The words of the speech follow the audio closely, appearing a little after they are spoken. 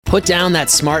Put down that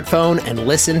smartphone and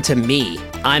listen to me.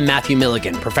 I'm Matthew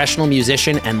Milligan, professional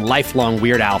musician and lifelong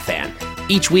Weird Al fan.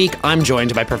 Each week, I'm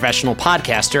joined by professional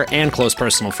podcaster and close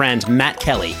personal friend Matt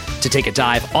Kelly to take a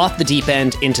dive off the deep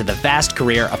end into the vast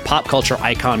career of pop culture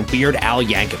icon Weird Al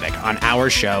Yankovic on our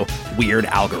show, Weird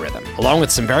Algorithm. Along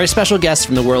with some very special guests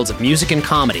from the worlds of music and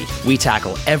comedy, we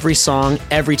tackle every song,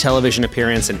 every television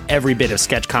appearance, and every bit of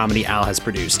sketch comedy Al has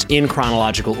produced in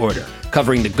chronological order,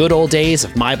 covering the good old days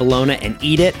of My Bologna and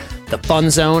Eat It, the fun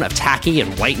zone of tacky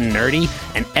and white and nerdy,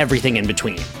 and everything in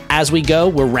between. As we go,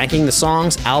 we're ranking the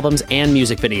songs, albums, and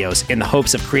music videos in the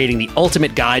hopes of creating the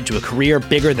ultimate guide to a career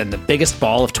bigger than the biggest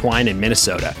ball of twine in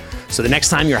Minnesota. So the next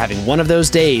time you're having one of those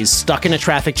days, stuck in a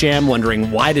traffic jam, wondering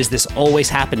why does this always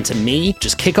happen to me,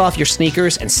 just kick off your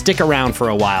sneakers and stick around for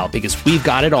a while because we've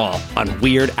got it all on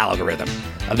Weird Algorithm,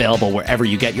 available wherever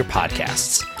you get your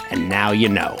podcasts. And now you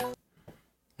know.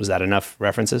 Was that enough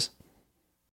references?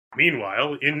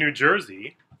 Meanwhile, in New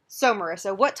Jersey... So,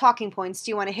 Marissa, what talking points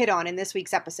do you want to hit on in this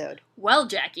week's episode? Well,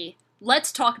 Jackie,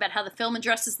 let's talk about how the film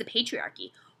addresses the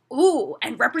patriarchy. Ooh,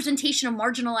 and representation of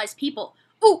marginalized people.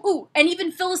 Ooh, and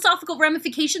even philosophical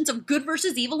ramifications of good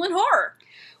versus evil in horror.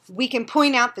 We can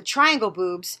point out the triangle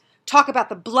boobs, talk about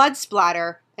the blood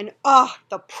splatter, and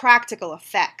the practical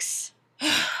effects.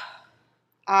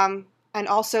 And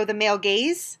also the male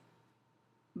gaze?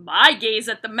 My gaze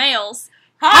at the males.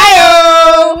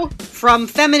 Hi-oh! From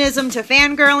feminism to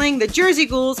fangirling, the Jersey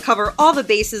Ghouls cover all the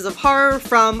bases of horror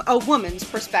from a woman's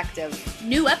perspective.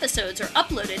 New episodes are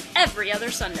uploaded every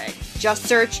other Sunday. Just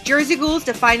search Jersey Ghouls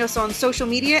to find us on social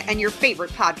media and your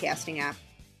favorite podcasting app.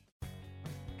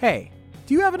 Hey,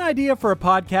 do you have an idea for a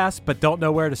podcast but don't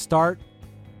know where to start?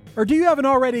 Or do you have an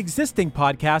already existing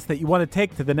podcast that you want to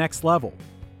take to the next level?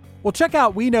 Well, check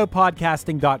out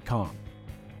WeKnowPodcasting.com.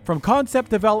 From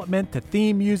concept development to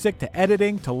theme music to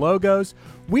editing to logos,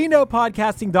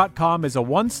 WeKnowPodcasting.com is a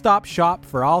one-stop shop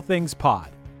for all things pod.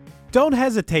 Don't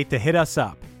hesitate to hit us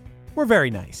up. We're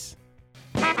very nice.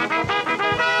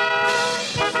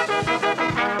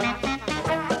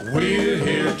 We're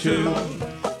here to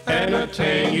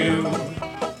entertain you.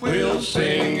 We'll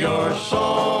sing your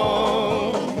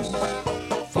songs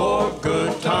for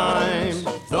good times,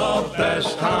 the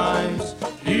best times.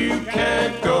 You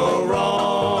can't go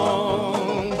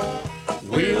wrong.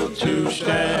 We'll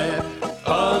two-step,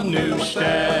 a new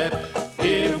step.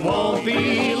 It won't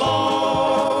be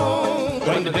long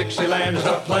when the Dixielanders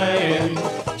are playing.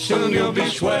 Soon you'll be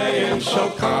swaying, so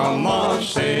come on,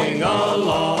 sing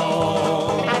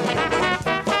along.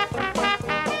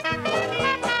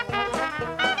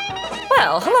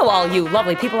 Well, hello all you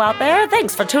lovely people out there.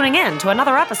 Thanks for tuning in to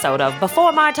another episode of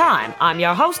Before My Time. I'm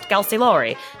your host, Kelsey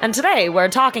Laurie, and today we're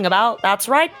talking about, that's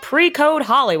right, pre-code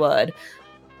Hollywood.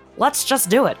 Let's just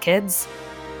do it, kids.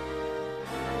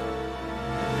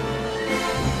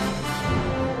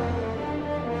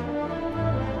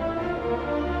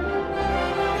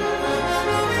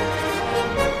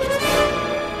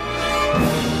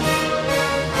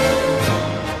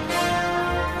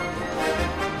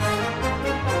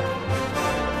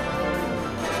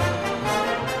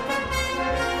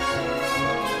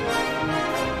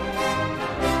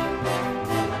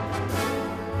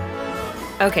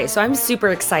 Okay, so I'm super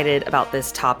excited about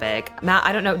this topic. Matt,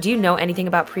 I don't know, do you know anything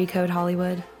about pre-code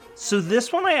Hollywood? So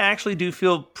this one I actually do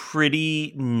feel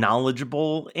pretty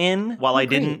knowledgeable in. While I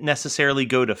didn't necessarily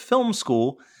go to film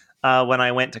school, when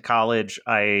I went to college,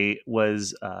 I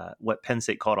was what Penn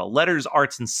State called a letters,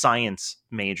 arts, and science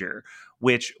major,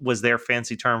 which was their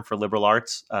fancy term for liberal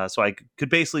arts. So I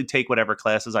could basically take whatever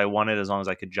classes I wanted as long as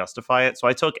I could justify it. So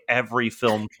I took every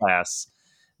film class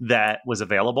that was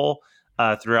available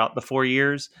throughout the 4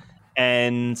 years.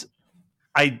 And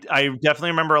I definitely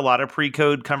remember a lot of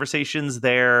pre-code conversations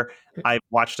there. I've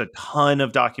watched a ton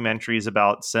of documentaries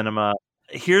about cinema.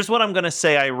 Here's what I'm going to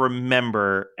say I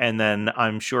remember, and then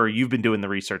I'm sure you've been doing the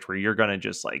research where you're going to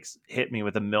just like hit me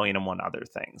with 1,000,001 other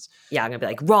things. Yeah, I'm going to be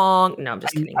like, wrong. No, I'm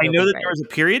just kidding. I know that there was a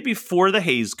period before the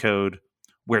Hays Code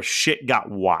where shit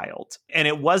got wild. And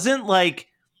it wasn't like,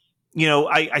 you know,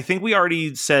 I think we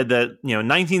already said that, you know,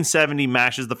 1970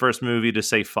 MASH is the first movie to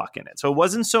say fuck in it. So it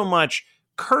wasn't so much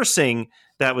cursing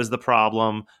that was the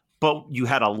problem, but you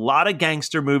had a lot of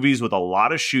gangster movies with a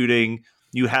lot of shooting.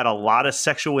 You had a lot of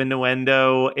sexual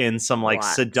innuendo and some like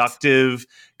seductive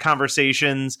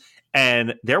conversations.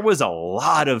 And there was a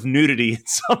lot of nudity in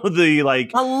some of the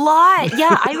like... A lot.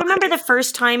 Yeah. I remember the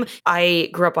first time I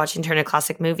grew up watching Turner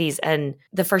Classic Movies, and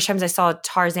the first times I saw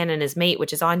Tarzan and His Mate,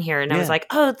 which is on here. And I was like,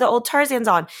 oh, the old Tarzan's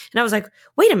on. And I was like,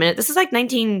 wait a minute. This is like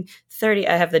 1930.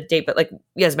 I have the date, but like,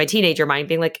 yes, my teenager mind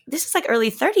being like, this is like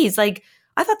early 30s. Like,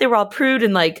 I thought they were all prude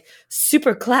and like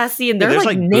super classy, and they're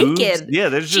like boobs. naked. Yeah,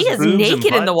 there's just she is boobs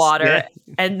naked and in the butts. water. Yeah.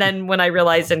 And then when I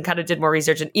realized and kind of did more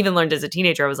research and even learned as a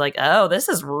teenager, I was like, oh, this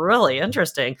is really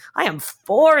interesting. I am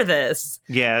for this.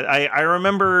 Yeah, I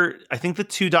remember, I think the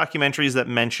two documentaries that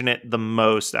mention it the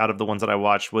most out of the ones that I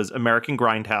watched was American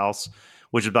Grindhouse,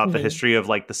 which is about the history of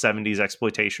like the 70s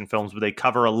exploitation films, but they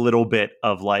cover a little bit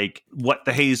of like what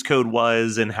the Hays Code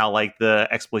was and how like the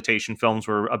exploitation films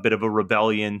were a bit of a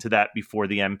rebellion to that before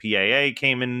the MPAA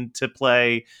came into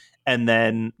play. And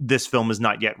then this film is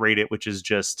Not Yet Rated, which is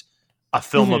just a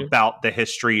film about the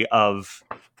history of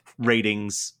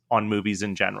ratings on movies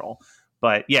in general.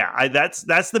 But yeah,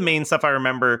 that's the main stuff I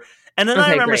remember. And then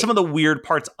I remember some of the weird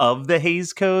parts of the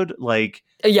Hays Code, like...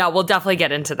 Yeah, we'll definitely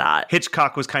get into that.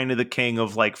 Hitchcock was kind of the king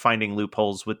of like finding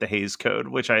loopholes with the Hays Code,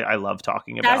 which I love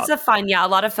talking about. That's a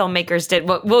lot of filmmakers did.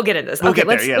 We'll get into this. We'll get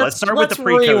there. Yeah, let's start with the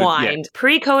pre-code. Rewind. Yeah.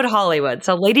 Pre-code Hollywood.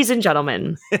 So ladies and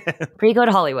gentlemen, pre-code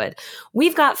Hollywood.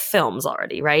 We've got films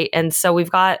already, right? And so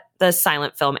we've got the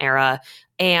silent film era.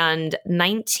 And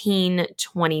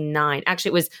 1929, actually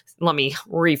it was, let me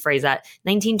rephrase that,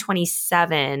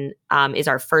 1927 is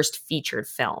our first featured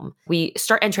film. We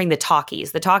start entering the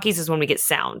talkies. The talkies is when we get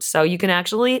sound. So you can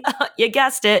actually, you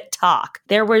guessed it, talk.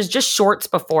 There was just shorts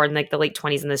before in like the late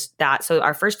 20s and that. So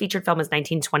our first featured film is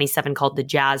 1927 called The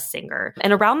Jazz Singer.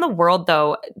 And around the world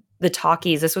though, the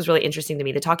talkies, this was really interesting to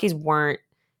me. The talkies weren't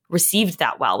received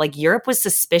that well. Like Europe was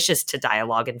suspicious to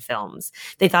dialogue in films.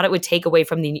 They thought it would take away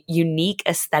from the unique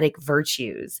aesthetic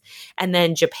virtues. And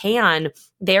then Japan,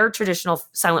 their traditional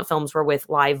silent films were with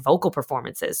live vocal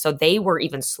performances. So they were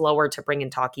even slower to bring in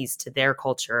talkies to their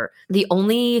culture. The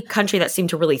only country that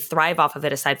seemed to really thrive off of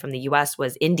it aside from the US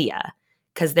was India,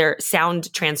 because their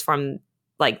sound transformed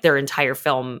like their entire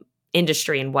film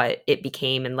industry and what it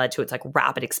became and led to its like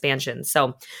rapid expansion.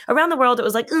 So around the world, it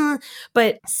was like,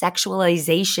 but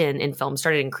sexualization in film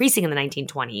started increasing in the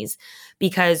 1920s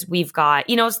because we've got,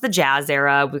 it's the jazz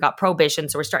era. We've got prohibition.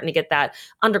 So we're starting to get that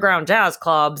underground jazz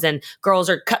clubs and girls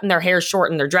are cutting their hair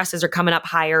short and their dresses are coming up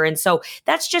higher. And so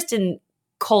that's just in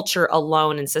culture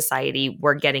alone in society,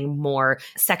 we're getting more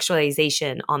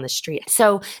sexualization on the street.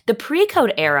 So the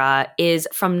pre-code era is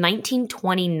from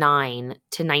 1929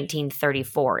 to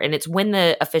 1934. And it's when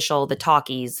the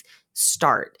talkies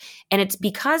start. And it's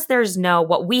because there's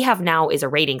what we have now is a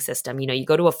rating system. You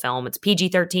go to a film, it's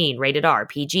PG-13, rated R,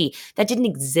 PG. That didn't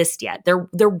exist yet.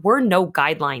 There were no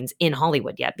guidelines in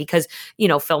Hollywood yet because,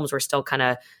 films were still kind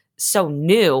of so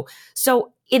new.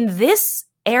 So in this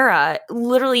era,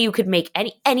 literally you could make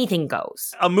anything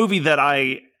goes. A movie that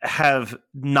I have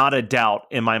not a doubt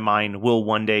in my mind will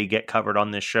one day get covered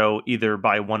on this show, either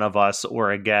by one of us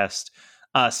or a guest.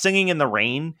 Singing in the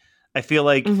Rain, I feel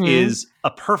like is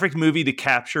a perfect movie to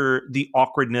capture the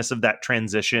awkwardness of that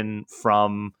transition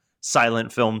from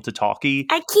silent film to talkie.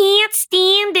 I can't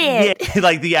stand it. Yeah,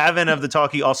 like the advent of the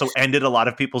talkie also ended a lot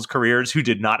of people's careers who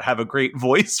did not have a great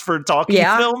voice for talkie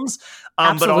films.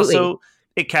 But also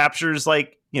it captures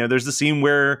there's the scene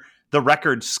where the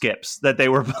record skips that they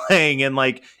were playing and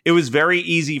it was very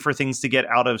easy for things to get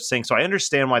out of sync. So I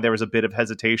understand why there was a bit of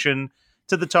hesitation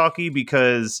to the talkie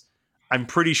because I'm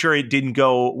pretty sure it didn't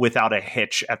go without a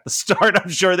hitch at the start. I'm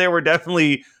sure there were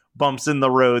definitely bumps in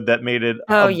the road that made it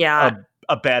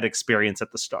a bad experience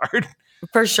at the start.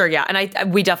 For sure, yeah.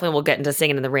 And we definitely will get into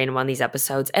Singing in the Rain in one of these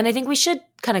episodes. And I think we should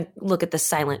kind of look at the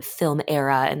silent film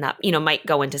era and that, might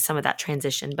go into some of that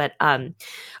transition. But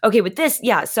okay, with this,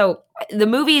 yeah. So the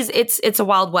movies, it's a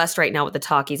Wild West right now with the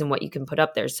talkies and what you can put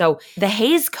up there. So the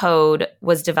Hays Code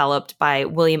was developed by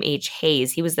William H.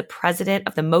 Hays. He was the president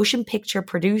of the Motion Picture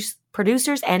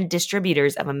Producers and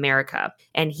Distributors of America.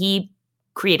 And he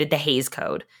created the Hays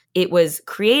Code. It was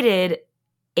created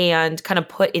and kind of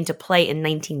put into play in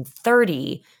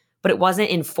 1930, but it wasn't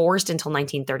enforced until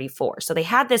 1934. So they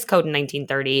had this code in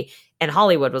 1930, and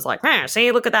Hollywood was like,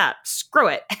 see, look at that, screw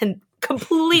it, and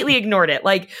completely ignored it.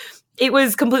 It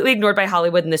was completely ignored by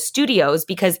Hollywood and the studios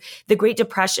because the Great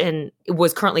Depression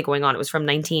was currently going on. It was from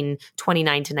 1929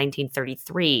 to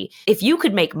 1933. If you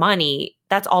could make money,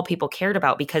 that's all people cared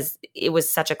about because it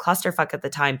was such a clusterfuck at the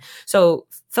time. So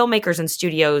filmmakers and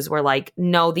studios were like,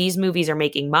 no, these movies are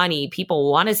making money. People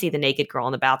want to see the naked girl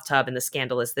in the bathtub and the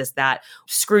scandalous this, that.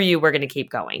 Screw you, we're going to keep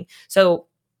going. So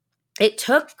It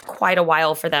took quite a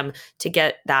while for them to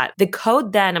get that. The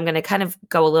code then, I'm going to kind of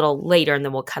go a little later and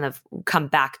then we'll kind of come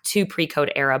back to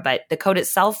pre-code era, but the code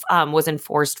itself was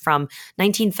enforced from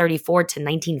 1934 to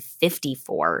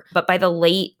 1954. But by the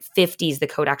late 50s, the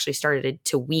code actually started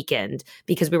to weaken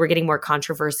because we were getting more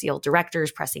controversial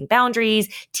directors pressing boundaries,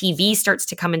 TV starts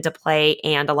to come into play,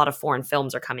 and a lot of foreign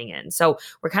films are coming in. So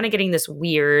we're kind of getting this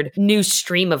weird new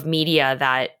stream of media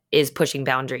that is pushing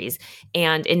boundaries.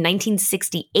 And in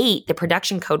 1968, the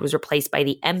production code was replaced by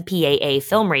the MPAA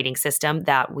film rating system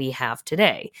that we have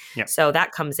today. Yeah. So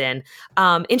that comes in.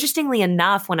 Interestingly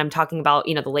enough, when I'm talking about,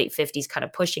 the late 50s kind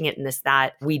of pushing it in this,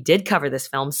 that we did cover this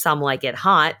film, Some Like It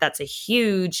Hot. That's a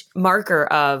huge marker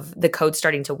of the code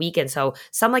starting to weaken. So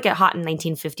Some Like It Hot in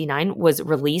 1959 was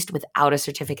released without a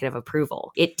certificate of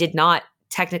approval. It did not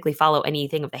technically follow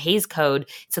anything of the Hays Code,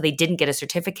 so they didn't get a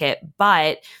certificate,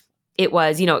 but it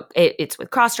was, it's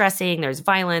with cross-dressing, there's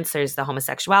violence, there's the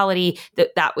homosexuality,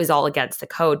 that was all against the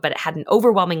code, but it had an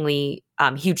overwhelmingly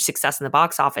huge success in the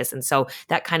box office. And so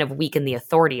that kind of weakened the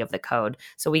authority of the code.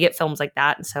 So we get films like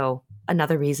that. And so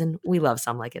another reason we love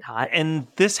Some Like It Hot. And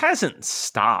this hasn't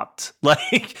stopped.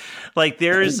 Like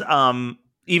there's,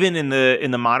 even in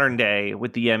the modern day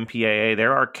with the MPAA,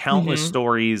 there are countless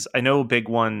stories. I know a big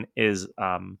one is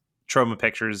Troma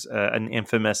Pictures, an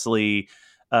infamously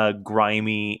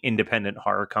grimy independent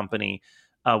horror company.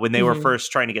 When they were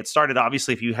first trying to get started,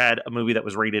 obviously, if you had a movie that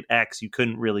was rated X, you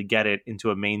couldn't really get it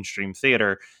into a mainstream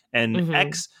theater. And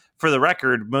X, for the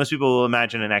record, most people will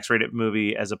imagine an X-rated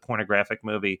movie as a pornographic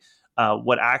movie.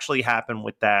 What actually happened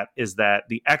with that is that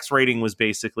the X rating was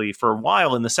basically, for a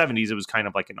while in the 70s, it was kind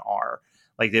of like an R.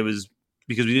 Like it was,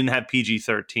 because we didn't have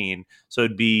PG-13. So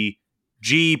it'd be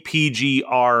G, PG,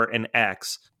 R, and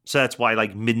X. So that's why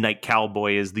like Midnight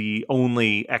Cowboy is the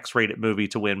only X-rated movie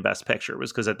to win Best Picture,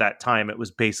 was because at that time it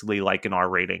was basically like an R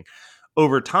rating.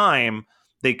 Over time,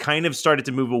 they kind of started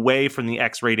to move away from the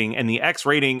X rating, and the X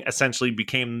rating essentially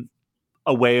became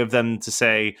a way of them to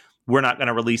say, we're not going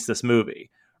to release this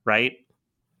movie, right?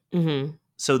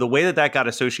 So the way that got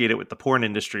associated with the porn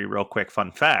industry, real quick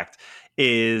fun fact,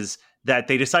 is that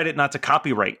they decided not to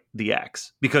copyright the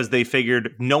X because they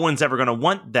figured no one's ever going to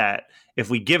want that. If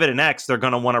we give it an X, they're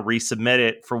going to want to resubmit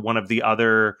it for one of the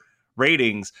other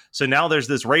ratings. So now there's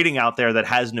this rating out there that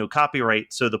has no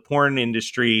copyright. So the porn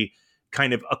industry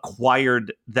kind of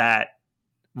acquired that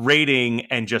rating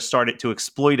and just started to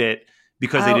exploit it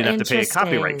because they didn't have to pay a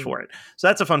copyright for it. So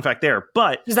that's a fun fact there.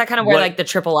 But is that kind of where like the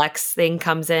XXX thing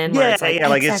comes in? Yeah,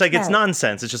 it's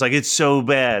nonsense. It's just like, it's so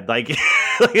bad. Like,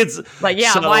 it's like,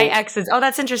 why X is,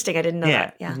 that's interesting. I didn't know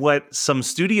that. Yeah. What some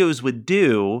studios would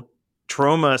do,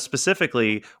 Troma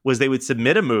specifically, was they would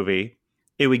submit a movie,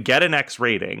 it would get an X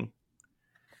rating,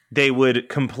 they would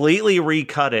completely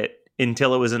recut it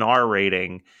until it was an R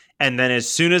rating, and then as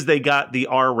soon as they got the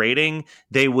R rating,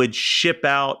 they would ship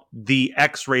out the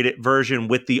X-rated version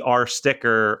with the R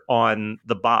sticker on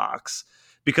the box.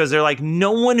 Because they're like,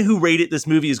 no one who rated this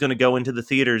movie is going to go into the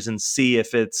theaters and see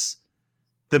if it's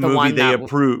the movie they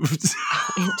approved.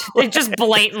 They just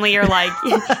blatantly are like,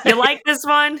 you like this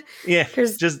one? Yeah.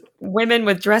 There's just women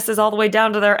with dresses all the way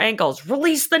down to their ankles.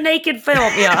 Release the naked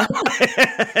film. Yeah.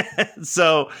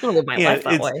 So I'm gonna live my life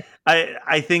that way.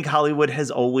 I think Hollywood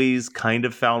has always kind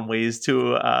of found ways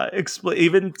to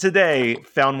even today,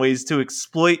 found ways to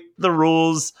exploit the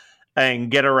rules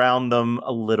and get around them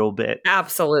a little bit.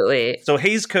 Absolutely. So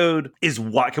Hays Code is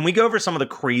what? Can we go over some of the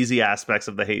crazy aspects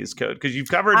of the Hays Code? Because you've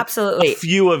covered a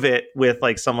few of it with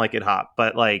like Some Like It Hot,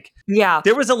 but like,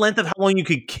 there was a length of how long you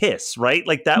could kiss, right?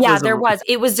 Like that. Yeah, there was.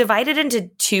 It was divided into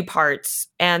two parts,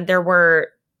 and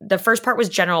the first part was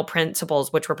general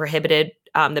principles, which were prohibited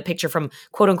the picture from,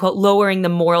 quote unquote, lowering the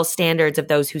moral standards of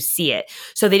those who see it.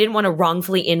 So they didn't want to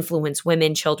wrongfully influence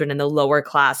women, children in the lower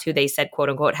class who they said, quote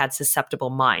unquote, had susceptible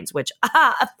minds, which,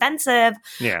 offensive.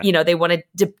 Yeah. They wanted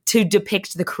to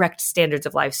depict the correct standards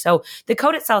of life. So the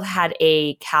code itself had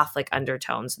a Catholic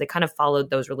undertone. So they kind of followed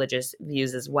those religious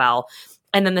views as well.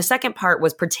 And then the second part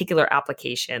was particular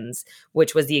applications,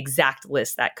 which was the exact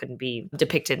list that couldn't be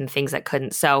depicted and things that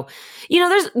couldn't. So,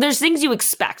 there's things you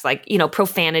expect, like,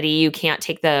 profanity. You can't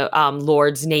take the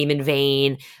Lord's name in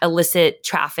vain, illicit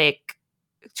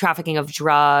trafficking of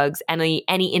drugs, any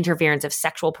interference of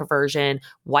sexual perversion,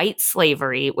 white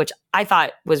slavery, which I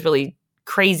thought was really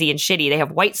crazy and shitty. They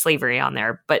have white slavery on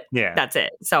there, but that's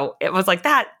it. So it was like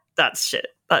that's shit.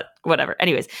 But whatever.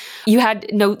 Anyways, you had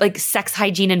no like sex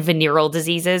hygiene and venereal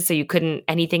diseases. So you couldn't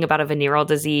anything about a venereal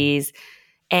disease.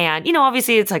 And,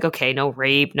 obviously it's like, okay, no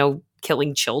rape, no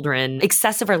killing children,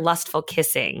 excessive or lustful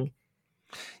kissing.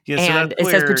 Yeah, so and it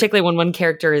says particularly when one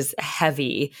character is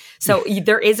heavy. So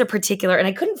there is a particular, and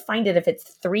I couldn't find it if it's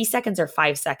 3 seconds or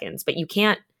 5 seconds, but you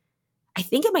can't, I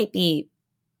think it might be,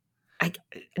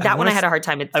 that one I had a hard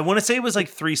time. I want to say it was like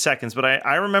 3 seconds, but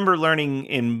I remember learning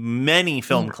in many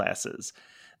film classes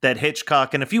that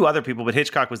Hitchcock and a few other people, but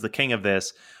Hitchcock was the king of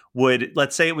this, would,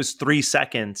 let's say it was 3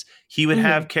 seconds, he would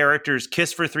have characters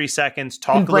kiss for 3 seconds,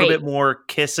 talk a little bit more,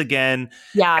 kiss again.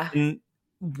 Yeah. And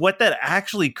what that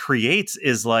actually creates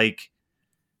is like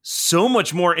so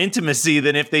much more intimacy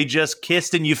than if they just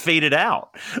kissed and you faded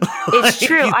out. It's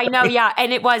true. I know. Yeah.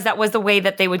 And that was the way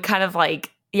that they would kind of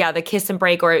like, the kiss and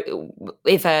break, or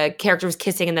if a character was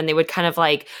kissing and then they would kind of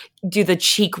like do the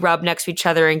cheek rub next to each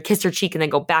other and kiss their cheek and then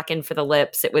go back in for the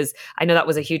lips. I know that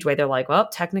was a huge way. They're like, well,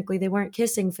 technically they weren't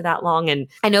kissing for that long. And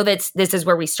I know that this is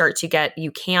where we start to get, you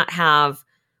can't have,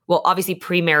 well, obviously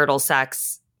premarital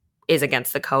sex is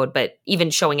against the code, but even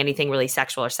showing anything really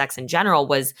sexual or sex in general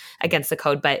was against the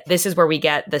code. But this is where we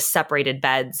get the separated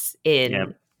beds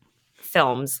in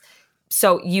films.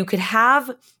 So you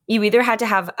either had to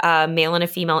have a male and a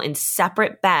female in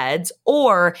separate beds,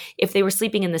 or if they were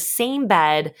sleeping in the same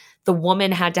bed, the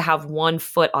woman had to have 1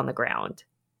 foot on the ground.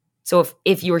 So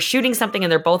if you were shooting something and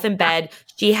they're both in bed,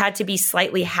 she had to be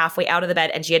slightly halfway out of the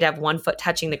bed and she had to have 1 foot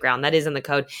touching the ground. That is in the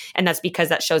code. And that's because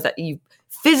that shows that you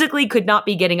physically could not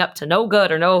be getting up to no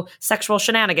good or no sexual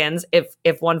shenanigans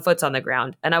if 1 foot's on the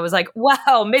ground. And I was like,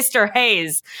 wow, Mr.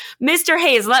 Hayes,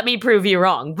 let me prove you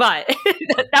wrong. But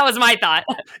that was my thought.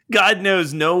 God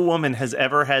knows no woman has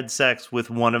ever had sex with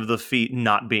one of the feet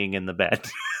not being in the bed.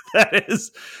 That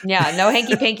is. Yeah, no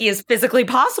hanky panky is physically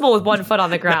possible with 1 foot on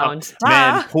the ground. No,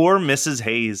 man, poor Mrs.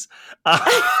 Hayes.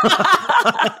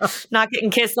 Not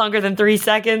getting kissed longer than 3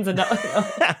 seconds. And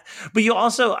But you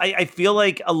also, I feel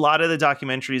like a lot of the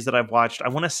documentaries that I've watched, I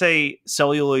want to say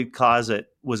Celluloid Closet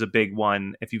was a big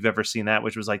one, if you've ever seen that,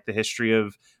 which was like the history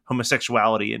of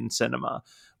homosexuality in cinema.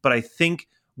 But I think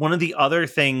one of the other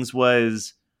things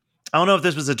was, I don't know if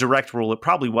this was a direct rule, it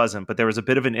probably wasn't, but there was a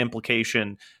bit of an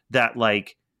implication that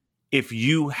like, if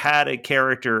you had a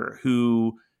character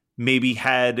who maybe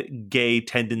had gay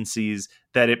tendencies,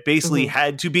 that it basically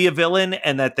had to be a villain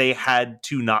and that they had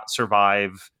to not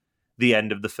survive the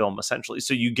end of the film, essentially.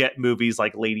 So you get movies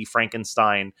like Lady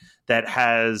Frankenstein that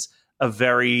has a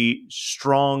very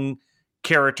strong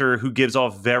character who gives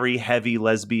off very heavy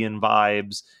lesbian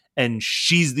vibes, and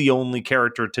she's the only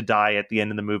character to die at the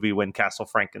end of the movie when Castle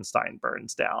Frankenstein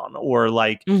burns down. Or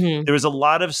like there was a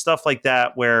lot of stuff like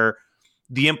that where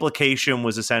the implication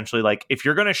was essentially like, if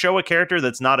you're going to show a character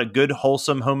that's not a good,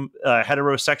 wholesome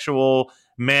heterosexual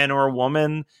man or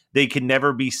woman, they can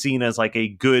never be seen as like a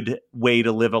good way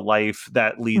to live a life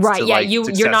that leads to like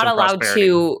you're not allowed prosperity.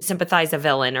 to sympathize a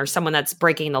villain or someone that's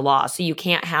breaking the law. So you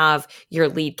can't have your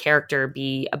lead character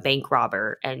be a bank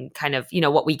robber and kind of,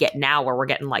 what we get now where we're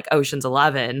getting like Ocean's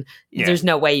 11. Yeah. There's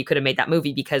no way you could have made that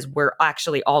movie because we're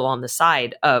actually all on the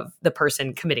side of the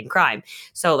person committing crime.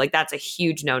 So like that's a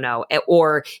huge no-no.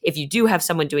 Or if you do have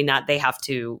someone doing that, they have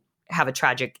to have a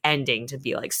tragic ending to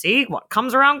be like, see, what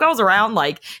comes around goes around,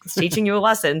 like it's teaching you a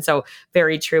lesson. So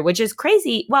very true, which is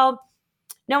crazy. Well,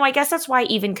 no, I guess that's why,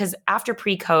 even because after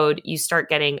pre-code, you start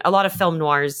getting a lot of film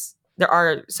noirs. There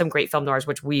are some great film noirs,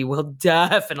 which we will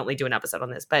definitely do an episode on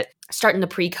this, but starting the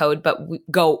pre-code, but we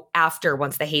go after,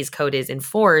 once the Hays Code is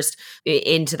enforced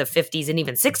into the 50s and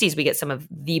even 60s, we get some of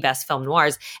the best film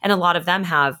noirs. And a lot of them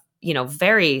have,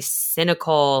 very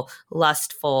cynical,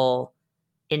 lustful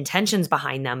intentions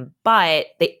behind them, but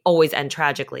they always end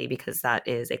tragically because that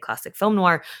is a classic film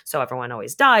noir. So everyone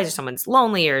always dies, or someone's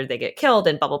lonely, or they get killed,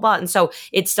 and blah, blah, blah. And so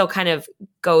it still kind of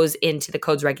goes into the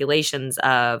code's regulations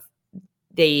of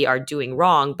they are doing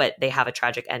wrong, but they have a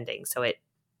tragic ending. So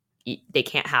they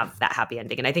can't have that happy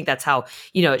ending. And I think that's how,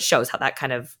 it shows how that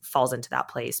kind of falls into that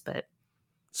place. But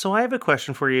so I have a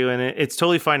question for you, and it's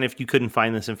totally fine if you couldn't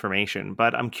find this information,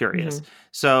 but I'm curious.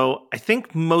 So I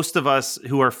think most of us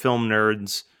who are film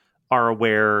nerds are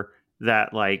aware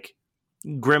that like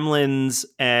Gremlins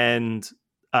and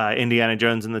Indiana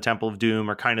Jones and the Temple of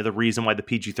Doom are kind of the reason why the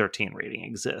PG-13 rating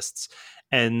exists.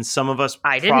 And some of us...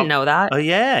 I didn't know that. Oh,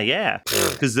 yeah.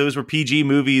 Because those were PG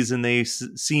movies and they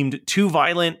seemed too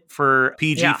violent for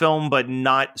PG film, but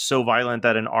not so violent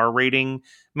that an R rating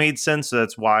made sense. So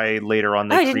that's why later on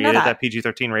they created that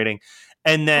PG-13 rating.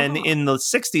 And then in the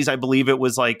 60s, I believe it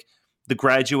was like The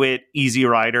Graduate, Easy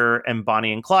Rider, and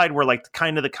Bonnie and Clyde were like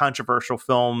kind of the controversial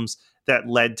films that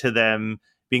led to them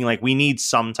being like, we need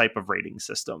some type of rating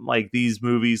system. Like these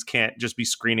movies can't just be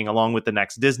screening along with the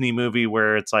next Disney movie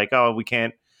where it's like, oh, we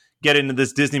can't get into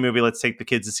this Disney movie. Let's take the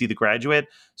kids to see The Graduate.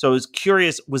 So I was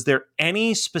curious, was there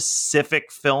any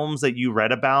specific films that you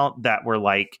read about that were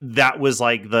like, that was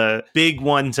like the big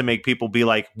one to make people be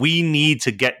like, we need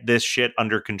to get this shit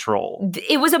under control?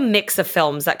 It was a mix of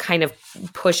films that kind of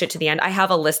push it to the end. I have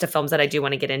a list of films that I do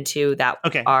want to get into that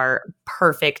are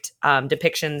perfect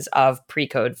depictions of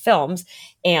pre-code films,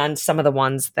 and some of the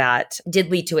ones that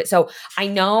did lead to it. So I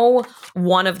know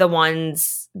one of the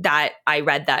ones that I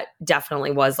read that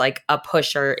definitely was like a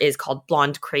pusher is called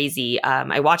Blonde Crazy.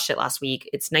 I watched it last week.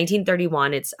 It's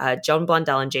 1931. It's Joan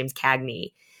Blondell and James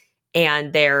Cagney.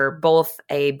 And they're both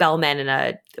a bellman and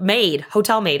a maid,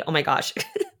 hotel maid. Oh my gosh.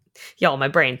 Y'all, my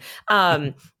brain.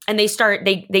 And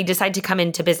they decide to come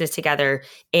into business together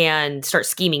and start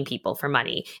scheming people for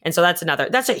money. And so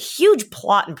that's a huge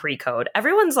plot in pre-code.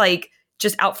 Everyone's like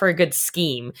just out for a good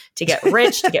scheme to get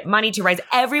rich, to get money, to rise.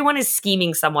 Everyone is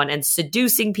scheming someone and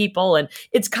seducing people. And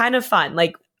it's kind of fun.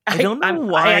 Like, I don't know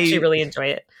why. I actually really enjoy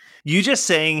it. You just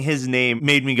saying his name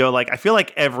made me go like, I feel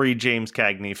like every James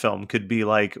Cagney film could be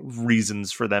like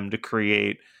reasons for them to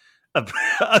create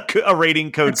a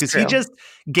rating code, because he just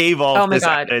gave off this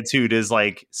attitude as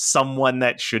like someone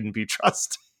that shouldn't be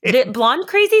trusted. Blonde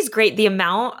Crazy is great. The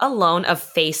amount alone of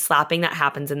face slapping that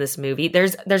happens in this movie.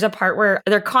 There's a part where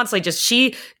they're constantly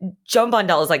Joan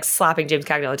Blondell is like slapping James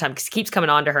Cagney all the time because he keeps coming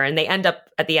on to her, and he ends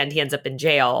up in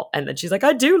jail. And then she's like,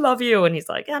 I do love you. And he's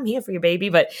like, I'm here for you, baby.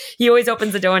 But he always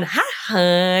opens the door and, hi,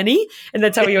 honey. And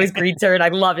that's how he always greets her. And I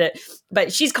loved it.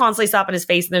 But she's constantly slapping his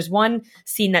face. And there's one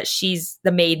scene that she's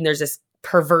the maid, and there's this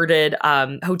perverted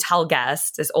hotel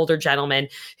guest, this older gentleman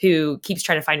who keeps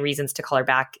trying to find reasons to call her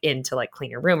back in to like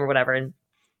clean her room or whatever.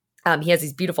 And he has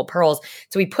these beautiful pearls.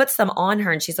 So he puts them on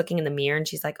her, and she's looking in the mirror, and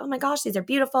she's like, oh my gosh, these are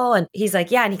beautiful. And he's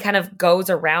like, yeah. And he kind of goes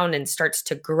around and starts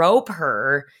to grope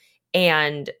her.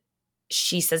 And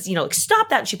she says, like, stop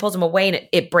that. And she pulls him away, and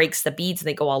it breaks the beads, and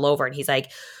they go all over. And he's like,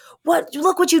 what?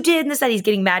 Look what you did. And that he's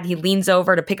getting mad. He leans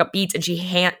over to pick up beads, and she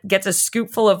gets a scoop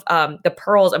full of the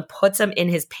pearls and puts them in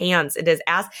his pants, into his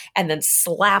ass, and then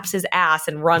slaps his ass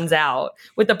and runs out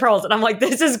with the pearls. And I'm like,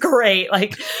 this is great.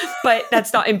 Like, but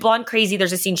that's not in Blonde Crazy.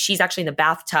 There's a scene, she's actually in the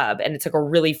bathtub, and it's like a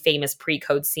really famous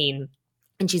pre-code scene,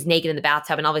 and she's naked in the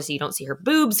bathtub, and obviously you don't see her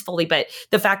boobs fully, but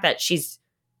the fact that she's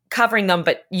covering them,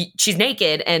 but she's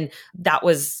naked. And that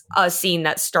was a scene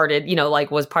that started,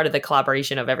 was part of the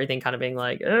collaboration of everything kind of being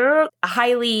like,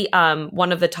 highly,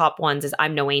 one of the top ones is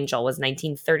I'm No Angel, was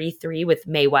 1933 with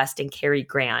Mae West and Cary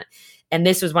Grant. And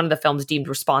this was one of the films deemed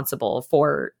responsible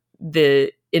for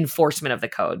the enforcement of the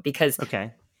code, because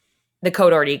the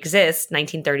code already exists.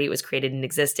 1930 it was created and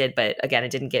existed, but again, it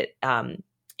didn't get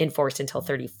enforced until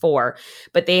 34.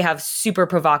 But they have super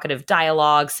provocative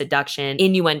dialogue, seduction,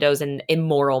 innuendos, and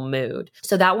immoral mood.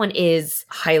 So that one is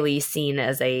highly seen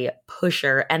as a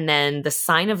pusher. And then The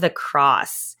Sign of the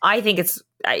Cross, I think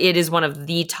it is one of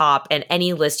the top, and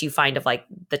any list you find of like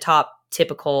the top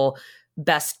typical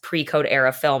best pre-code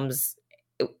era films,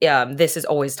 this is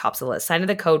always tops the list. Sign of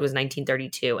the Code was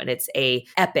 1932, and it's a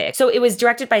epic. So it was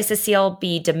directed by Cecil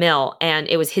B. DeMille, and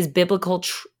it was his biblical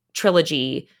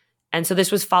trilogy. And so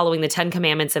this was following the 10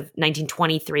 Commandments of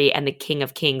 1923 and the King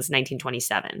of Kings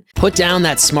 1927. Put down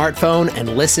that smartphone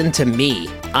and listen to me.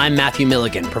 I'm Matthew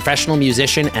Milligan, professional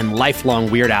musician and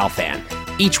lifelong Weird Al fan.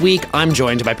 Each week, I'm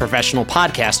joined by professional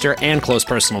podcaster and close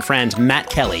personal friend Matt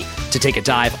Kelly to take a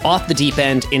dive off the deep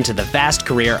end into the vast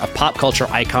career of pop culture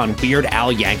icon Weird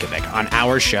Al Yankovic on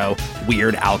our show,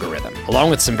 Weird Algorithm.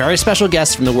 Along with some very special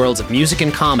guests from the worlds of music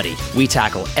and comedy, we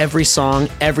tackle every song,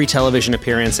 every television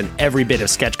appearance, and every bit of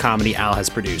sketch comedy Al has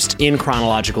produced in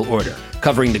chronological order,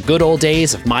 covering the good old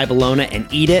days of My Bologna and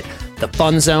Eat It, the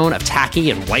fun zone of tacky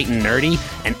and white and nerdy,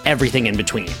 and everything in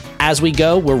between. As we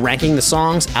go, we're ranking the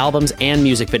songs, albums, and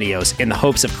music videos in the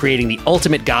hopes of creating the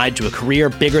ultimate guide to a career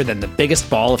bigger than the biggest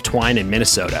ball of twine in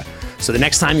Minnesota. So the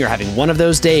next time you're having one of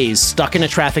those days, stuck in a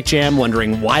traffic jam,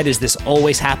 wondering why does this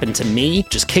always happen to me,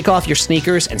 just kick off your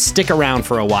sneakers and stick around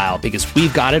for a while, because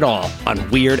we've got it all on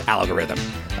Weird Algorithm,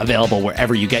 available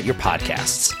wherever you get your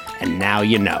podcasts. And now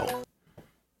you know.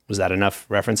 Was that enough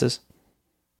references?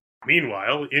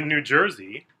 Meanwhile, in New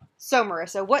Jersey... So,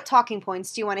 Marissa, what talking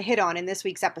points do you want to hit on in this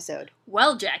week's episode?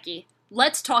 Well, Jackie,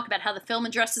 let's talk about how the film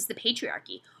addresses the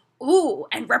patriarchy. Ooh,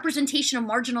 and representation of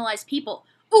marginalized people.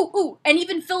 Ooh, and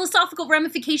even philosophical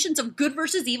ramifications of good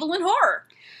versus evil in horror.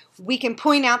 We can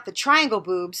point out the triangle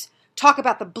boobs, talk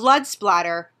about the blood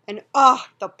splatter, and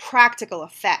the practical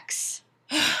effects.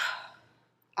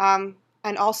 And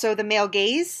also the male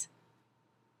gaze.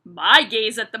 My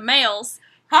gaze at the males.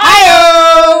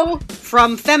 Hi-oh!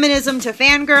 From feminism to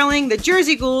fangirling, the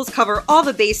Jersey Ghouls cover all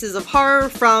the bases of horror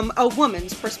from a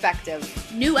woman's perspective.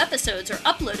 New episodes are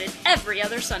uploaded every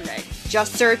other Sunday.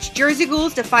 Just search Jersey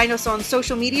Ghouls to find us on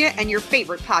social media and your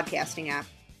favorite podcasting app.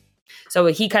 So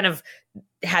he kind of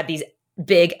had these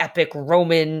big epic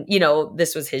Roman,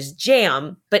 this was his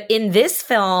jam. But in this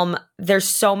film,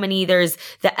 there's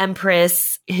the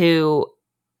Empress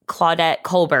Claudette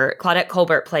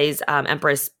Colbert plays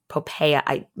Empress Poppaea.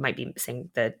 I might be saying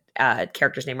the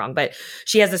character's name wrong, but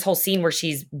she has this whole scene where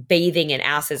she's bathing in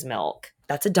ass's milk.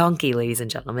 That's a donkey, ladies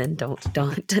and gentlemen. Don't.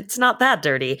 It's not that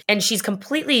dirty. And she's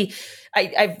completely,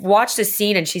 I've watched this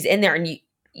scene and she's in there and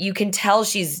you can tell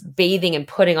she's bathing and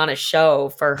putting on a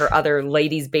show for her other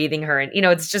ladies bathing her. And,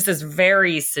 it's just this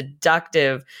very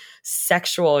seductive,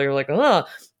 sexual, you're like, oh.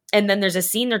 And then there's a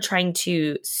scene they're trying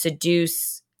to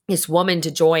seduce this woman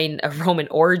to join a Roman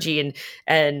orgy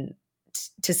and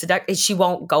to seduce, she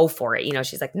won't go for it.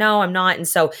 She's like, no, I'm not. And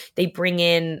so they bring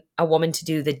in a woman to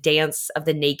do the dance of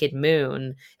the naked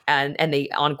moon. And they,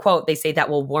 on quote, they say that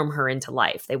will warm her into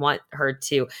life. They want her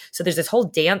to. So there's this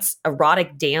whole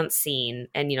erotic dance scene.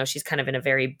 And, she's kind of in a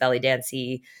very belly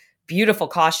dancey, beautiful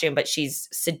costume, but she's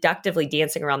seductively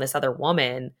dancing around this other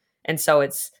woman. And so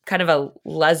it's kind of a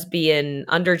lesbian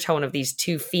undertone of these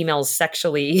two females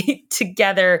sexually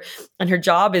together. And her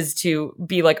job is to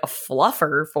be like a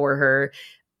fluffer for her.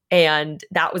 And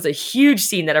that was a huge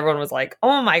scene that everyone was like,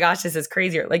 oh my gosh, this is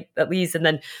crazy. Or like at least. And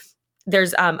then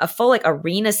there's a full like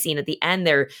arena scene at the end.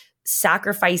 They're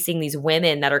sacrificing these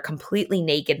women that are completely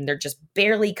naked and they're just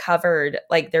barely covered.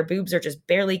 Like their boobs are just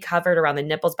barely covered around the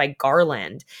nipples by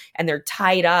garland. And they're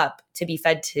tied up to be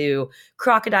fed to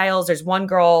crocodiles. There's one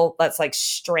girl that's like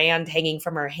strand hanging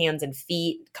from her hands and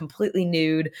feet, completely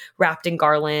nude, wrapped in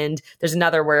garland. There's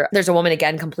another where there's a woman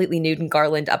again, completely nude in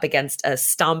garland up against a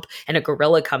stump and a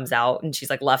gorilla comes out and she's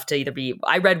like left to either be,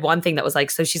 I read one thing that was like,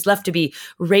 so she's left to be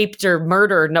raped or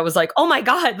murdered. And I was like, oh my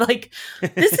God, like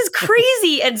this is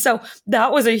crazy. And so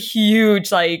that was a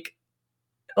huge, like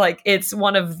it's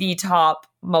one of the top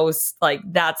most, like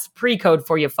that's pre-code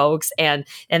for you folks. And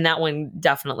that one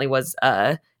definitely was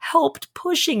helped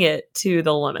pushing it to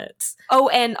the limits. Oh,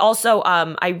 and also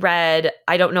I read,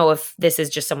 I don't know if this is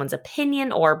just someone's opinion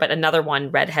but another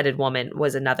one, Redheaded Woman,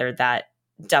 was another that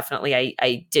definitely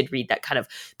I did read that kind of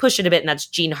pushed it a bit. And that's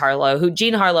Jean Harlow,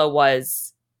 Jean Harlow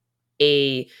was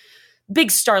a big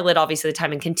starlet obviously at the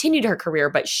time and continued her career,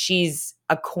 but she's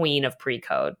a queen of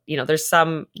pre-code. There's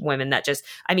some women that just,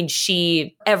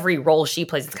 every role she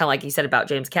plays, it's kind of like you said about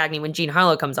James Cagney. When Jean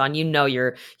Harlow comes on,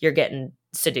 you're getting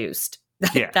seduced.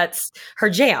 Yeah. That's her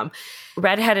jam.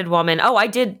 Redheaded Woman. Oh, I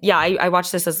did. Yeah, I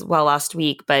watched this as well last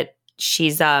week, but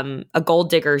she's a gold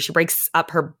digger. She breaks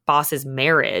up her boss's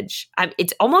marriage.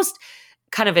 It's almost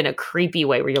kind of in a creepy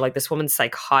way where you're like, this woman's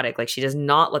psychotic. Like she does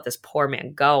not let this poor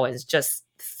man go and is just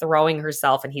throwing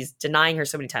herself and he's denying her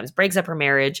so many times, breaks up her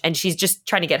marriage, and she's just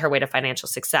trying to get her way to financial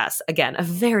success. Again, a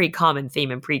very common theme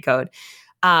in pre-code.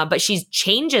 But she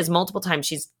changes multiple times.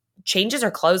 She changes her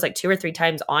clothes like 2 or 3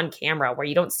 times on camera where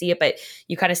you don't see it, but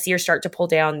you kind of see her start to pull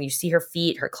down. You see her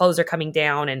feet, her clothes are coming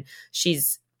down, and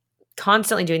she's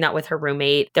constantly doing that with her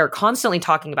roommate. They're constantly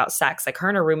talking about sex. Like her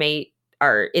and her roommate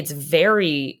it's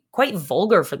very quite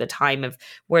vulgar for the time of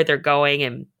where they're going,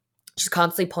 and she's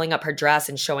constantly pulling up her dress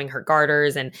and showing her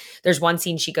garters. And there's one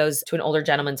scene she goes to an older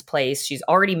gentleman's place. She's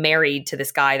already married to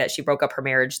this guy that she broke up her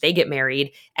marriage. They get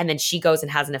married. And then she goes and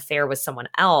has an affair with someone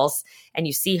else. And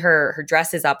you see her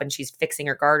dress is up and she's fixing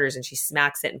her garters and she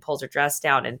smacks it and pulls her dress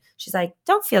down. And she's like,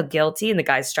 don't feel guilty. And the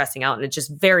guy's stressing out. And it's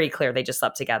just very clear they just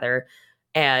slept together.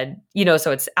 And,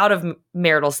 so it's out of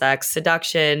marital sex,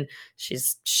 seduction.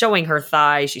 She's showing her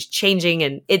thigh. She's changing.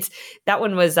 And that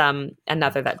one was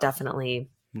another that definitely...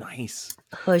 Nice.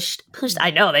 Pushed.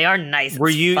 I know they are nice. Were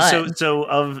you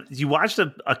you watched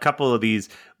a couple of these?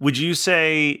 Would you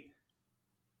say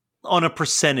on a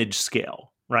percentage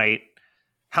scale, right?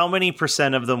 How many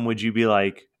percent of them would you be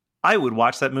like, I would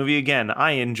watch that movie again?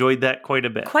 I enjoyed that quite a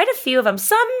bit. Quite a few of them.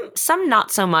 Some not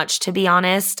so much, to be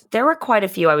honest. There were quite a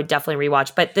few I would definitely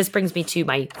rewatch. But this brings me to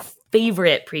my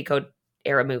favorite pre-code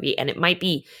era movie, and it might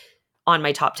be on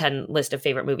my top 10 list of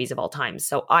favorite movies of all time.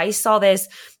 So I saw this.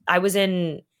 I was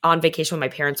on vacation with my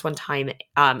parents one time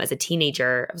as a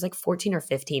teenager. I was like 14 or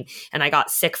 15, and I got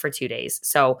sick for 2 days.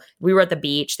 So we were at the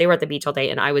beach. They were at the beach all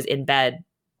day, and I was in bed,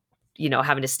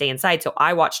 having to stay inside. So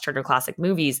I watched Turner Classic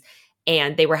Movies,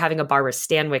 and they were having a Barbara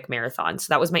Stanwyck marathon. So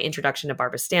that was my introduction to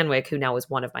Barbara Stanwyck, who now is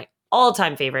one of my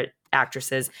all-time favorite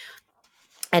actresses.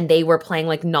 and they were playing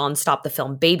like nonstop the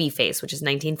film Babyface, which is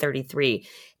 1933.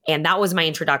 And that was my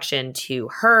introduction to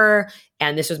her.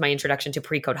 And this was my introduction to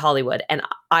pre-code Hollywood. And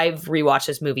I've rewatched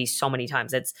this movie so many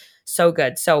times. It's so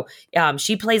good. So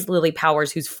she plays Lily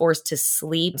Powers, who's forced to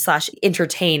sleep /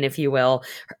 entertain, if you will,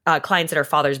 clients at her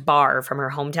father's bar from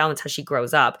her hometown. That's how she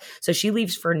grows up. So she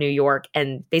leaves for New York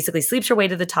and basically sleeps her way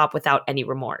to the top without any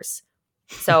remorse.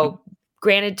 So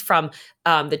granted, from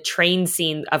the train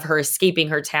scene of her escaping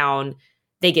her town,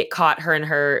 they get caught, her and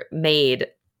her maid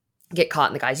get caught,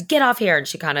 and the guys get off here, and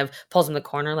she kind of pulls in the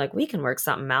corner like, we can work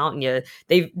something out. And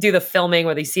they do the filming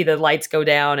where they see the lights go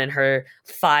down and her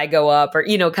thigh go up, or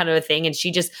kind of a thing, and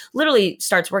she just literally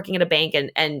starts working at a bank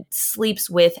and sleeps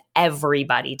with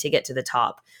everybody to get to the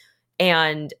top.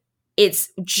 And it's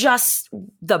just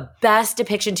the best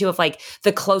depiction too of like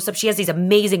the close-up. She has these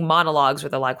amazing monologues where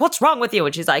they're like, what's wrong with you?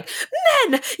 And she's like,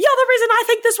 men, you're the reason I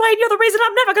think this way, and you're the reason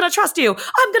I'm never going to trust you.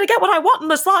 I'm going to get what I want in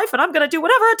this life, and I'm going to do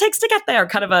whatever it takes to get there.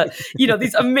 Kind of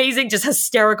these amazing, just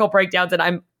hysterical breakdowns.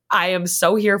 And I am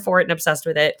so here for it and obsessed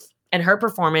with it. And her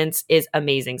performance is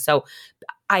amazing. So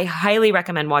I highly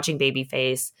recommend watching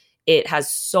Babyface. It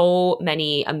has so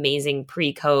many amazing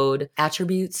pre-code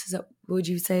attributes. Is that, would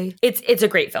you say? It's a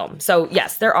great film. So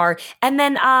yes, there are. And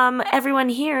then everyone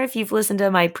here, if you've listened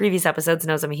to my previous episodes,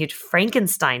 knows I'm a huge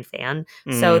Frankenstein fan.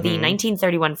 Mm-hmm. So the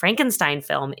 1931 Frankenstein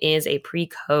film is a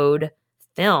pre-code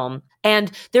film.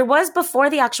 And there was, before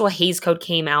the actual Hays Code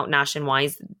came out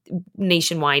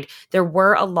nationwide, there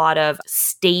were a lot of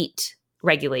state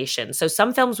regulations. So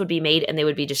some films would be made and they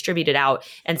would be distributed out,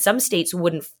 and some states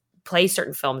wouldn't play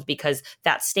certain films because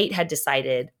that state had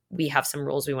decided, we have some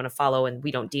rules we want to follow and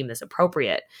we don't deem this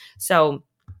appropriate. So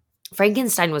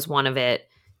Frankenstein was one of it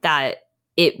that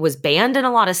it was banned in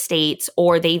a lot of states,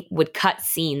 or they would cut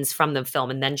scenes from the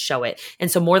film and then show it. And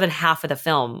so more than half of the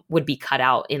film would be cut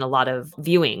out in a lot of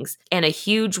viewings. And a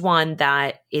huge one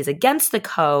that is against the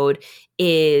code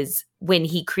is when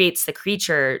he creates the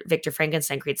creature, Victor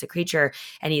Frankenstein creates a creature,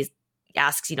 and he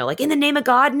asks, like, in the name of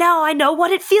God, now I know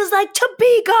what it feels like to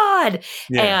be God.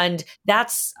 Yeah. And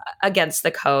that's against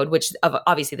the code, which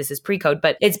obviously this is pre-code,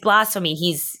 but it's blasphemy.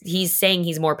 He's saying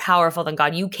he's more powerful than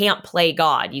God. You can't play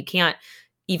God. You can't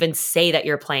even say that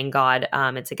you're playing God.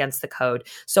 It's against the code.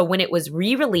 So when it was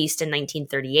re-released in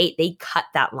 1938, they cut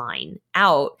that line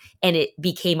out and it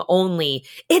became only,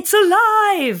 it's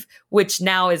alive, which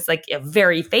now is like a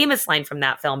very famous line from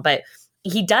that film. But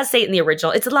he does say it in the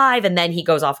original, it's alive, and then he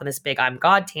goes off on this big I'm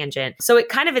God tangent. So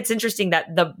it's interesting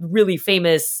that the really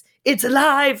famous it's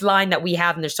alive line that we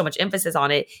have, and there's so much emphasis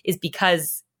on it, is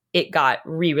because it got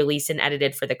re-released and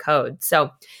edited for the code. So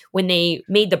when they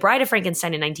made The Bride of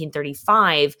Frankenstein in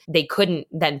 1935, they couldn't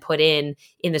then put in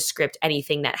the script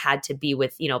anything that had to be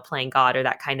with, playing God or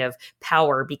that kind of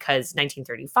power, because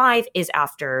 1935 is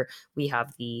after we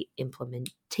have the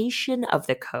implementation of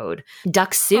the code.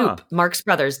 Duck Soup, Marx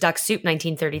Brothers, Duck Soup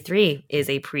 1933 is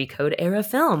a pre-code era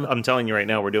film. I'm telling you right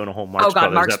now, we're doing a whole Marx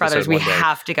Brothers Marx Brothers, we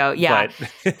have to go. Yeah.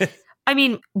 But I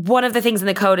mean, one of the things in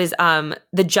the code is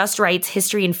the just rights,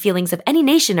 history, and feelings of any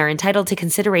nation are entitled to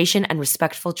consideration and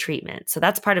respectful treatment. So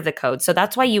that's part of the code. So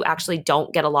that's why you actually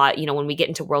don't get a lot, when we get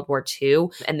into World War II,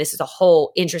 and this is a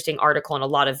whole interesting article and a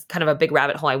lot of kind of a big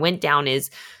rabbit hole I went down, is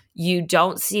you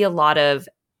don't see a lot of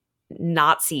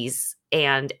Nazis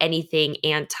and anything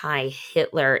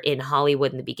anti-Hitler in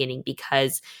Hollywood in the beginning,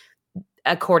 because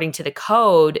according to the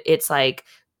code, it's like,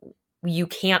 you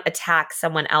can't attack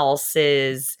someone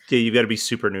else's. Yeah, you've got to be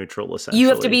super neutral, essentially. You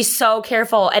have to be so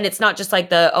careful. And it's not just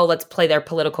like let's play their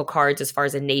political cards as far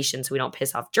as a nation so we don't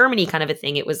piss off Germany kind of a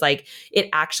thing. It was like, it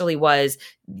actually was,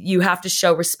 you have to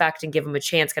show respect and give them a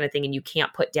chance kind of thing. And you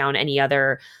can't put down any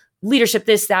other leadership,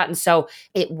 this, that. And so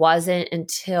it wasn't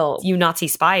until You Nazi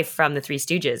Spy from the Three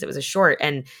Stooges. It was a short.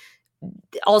 And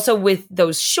also with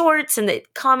those shorts and the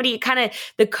comedy, kind of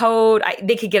the code,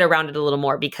 they could get around it a little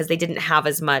more because they didn't have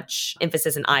as much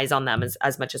emphasis and eyes on them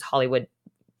as much as Hollywood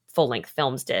full-length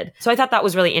films did. So I thought that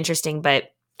was really interesting.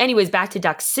 But anyways, back to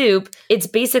Duck Soup. It's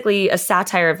basically a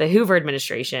satire of the Hoover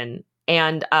administration.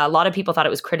 And a lot of people thought it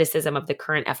was criticism of the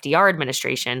current FDR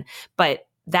administration. But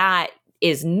that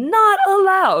is not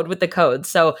allowed with the code.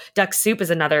 So Duck Soup is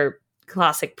another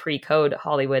classic pre-code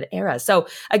Hollywood era. So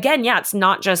again, it's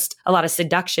not just a lot of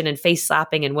seduction and face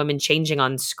slapping and women changing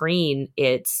on screen.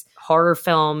 It's horror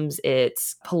films,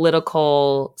 it's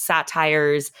political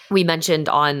satires. We mentioned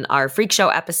on our Freak Show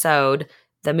episode,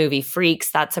 the movie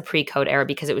Freaks, that's a pre-code era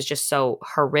because it was just so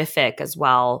horrific as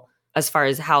well, as far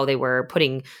as how they were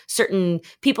putting certain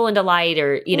people into light,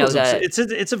 or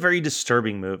it's a very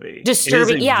disturbing movie.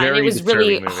 And it was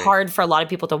really hard for a lot of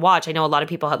people to watch. I know a lot of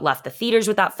people had left the theaters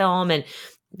with that film, and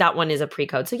that one is a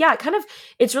pre-code. So yeah,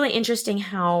 it's really interesting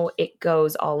how it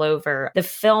goes all over. The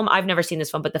film, I've never seen this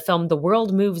film, but the film The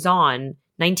World Moves On,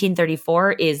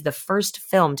 1934, is the first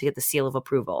film to get the seal of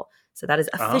approval. So that is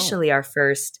officially our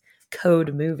first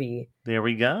code movie. There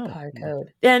we go. Par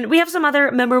code. And we have some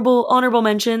other memorable honorable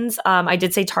mentions. I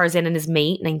did say Tarzan and His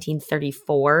Mate,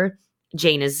 1934.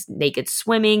 Jane is naked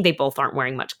swimming. They both aren't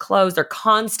wearing much clothes. They're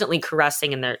constantly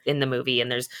caressing in the movie,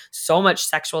 and there's so much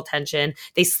sexual tension.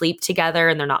 They sleep together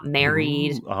and they're not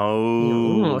married.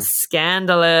 Ooh,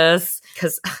 scandalous,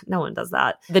 because no one does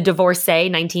that. The Divorcee,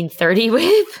 1930,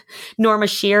 with Norma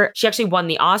Shearer. She actually won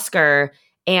the Oscar,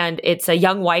 and it's a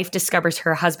young wife discovers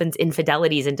her husband's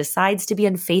infidelities and decides to be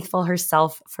unfaithful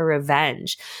herself for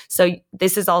revenge. So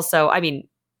this is also, I mean,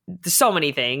 there's so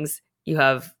many things. You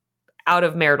have out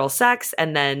of marital sex,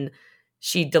 and then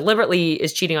she deliberately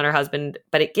is cheating on her husband,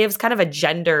 but it gives kind of a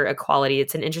gender equality.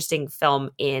 It's an interesting film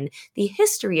in the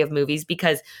history of movies,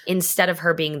 because instead of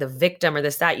her being the victim or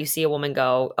this, that, you see a woman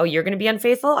go, oh, you're going to be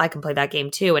unfaithful? I can play that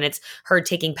game too. And it's her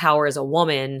taking power as a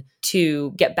woman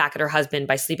to get back at her husband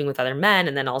by sleeping with other men,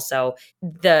 and then also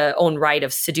the own right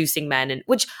of seducing men. And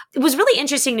which was really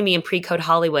interesting to me in pre-code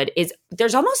Hollywood is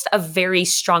there's almost a very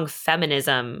strong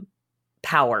feminism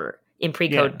power in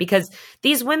pre-code, because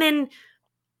these women,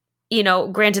 you know,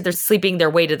 granted they're sleeping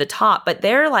their way to the top, but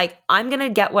they're like, I'm going to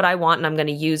get what I want and I'm going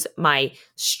to use my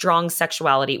strong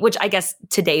sexuality, which I guess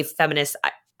today feminists,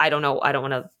 I don't know. I don't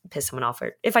want to piss someone off,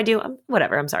 or if I do,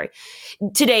 whatever, I'm sorry.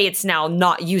 Today it's now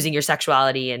not using your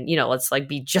sexuality and, you know, let's like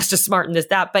be just as smart in this,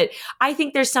 that. But I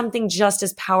think there's something just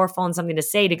as powerful and something to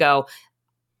say to go,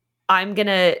 I'm going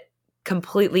to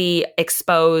completely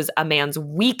expose a man's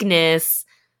weakness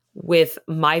with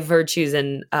my virtues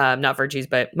and not virtues,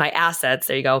 but my assets.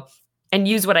 There you go. And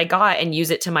use what I got and use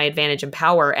it to my advantage and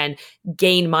power and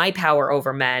gain my power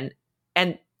over men.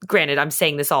 And granted, I'm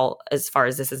saying this all as far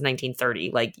as this is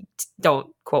 1930. Like,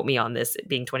 don't quote me on this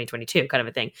being 2022 kind of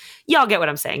a thing. Y'all get what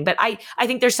I'm saying. But I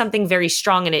think there's something very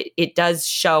strong, and it does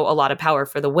show a lot of power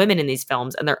for the women in these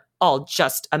films. And they're all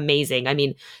just amazing. I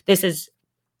mean, this is,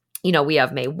 you know, we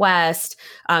have Mae West.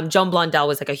 Joan Blondell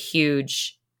was like a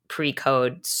huge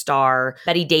pre-code star.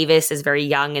 Bette Davis is very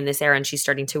young in this era, and she's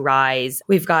starting to rise.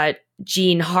 We've got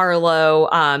Jean Harlow,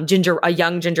 a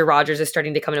young Ginger Rogers is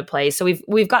starting to come into play. So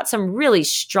we've got some really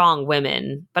strong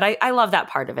women, but I love that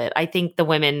part of it. I think the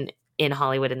women in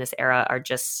Hollywood in this era are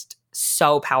just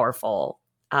so powerful.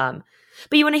 But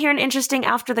you want to hear an interesting,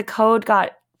 after the code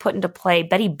got put into play,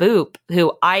 Betty Boop,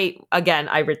 who I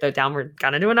wrote that down. We're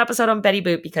going to do an episode on Betty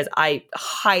Boop because I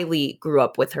highly grew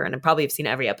up with her and I probably have seen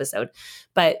every episode.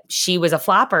 But she was a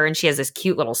flapper, and she has this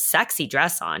cute little sexy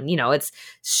dress on. You know, it's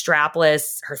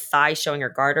strapless, her thighs showing her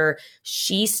garter.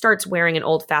 She starts wearing an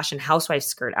old-fashioned housewife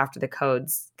skirt after the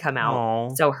codes come out.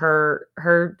 Aww. So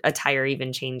her attire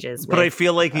even changes. But I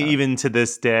feel like even to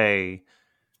this day,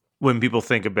 when people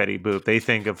think of Betty Boop, they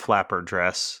think of flapper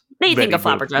dress. They think of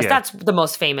flapper Boop, dress. yeah. That's the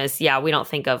most famous. Yeah, we don't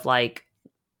think of like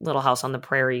Little House on the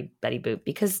Prairie Betty Boop,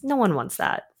 because no one wants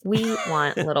that. We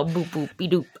want little boop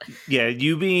boopy doop. Yeah,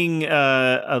 you being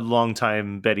a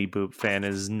longtime Betty Boop fan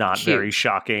is not Cute. very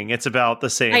shocking. It's about the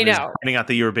same I know. as finding out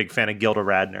that you're a big fan of Gilda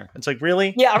Radner. It's like,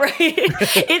 really? Yeah, right.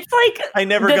 It's like I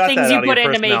never the got things that you out of put your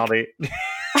in to make personality.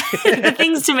 the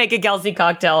things to make a Kelsey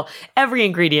cocktail. Every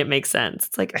ingredient makes sense.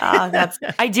 It's like, that's.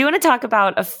 I do want to talk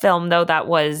about a film though that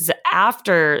was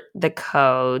after the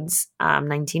codes,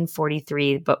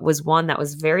 1943, but was one that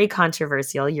was very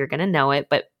controversial. You're going to know it,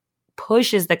 but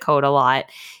pushes the code a lot.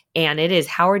 And it is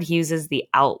Howard Hughes's The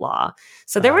Outlaw.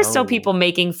 So there were still people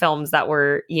making films that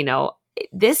were, you know,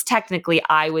 this technically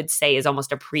I would say is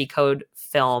almost a pre-code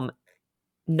film,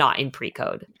 not in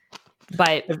pre-code,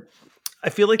 but I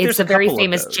feel like it's there's a very couple of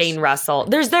famous those. Jane Russell.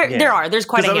 There's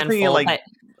quite a handful. I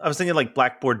was thinking like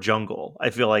Blackboard Jungle.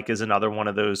 I feel like is another one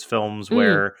of those films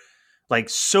where like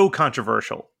so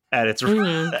controversial at its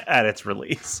at its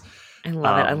release. I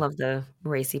love it. I love the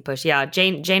racy push. Yeah,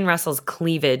 Jane Russell's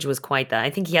cleavage was quite that.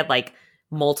 I think he had like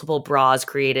multiple bras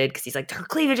created because he's like, her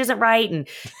cleavage isn't right, and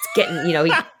it's getting, you know,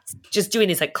 he's just doing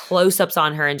these like close-ups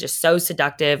on her and just so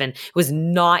seductive, and it was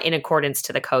not in accordance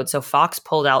to the code. So Fox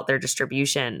pulled out their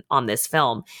distribution on this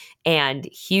film, and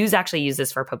Hughes actually used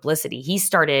this for publicity. He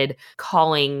started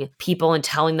calling people and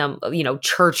telling them, you know,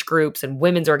 church groups and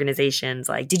women's organizations,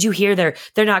 like, did you hear they're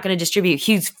not going to distribute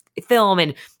Hughes' film,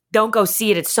 and don't go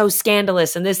see it. It's so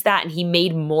scandalous and this, that. And he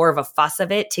made more of a fuss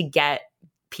of it to get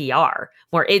PR,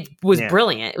 where it was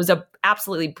brilliant. It was a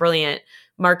absolutely brilliant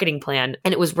marketing plan.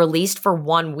 And it was released for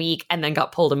 1 week and then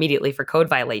got pulled immediately for code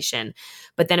violation.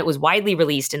 But then it was widely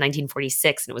released in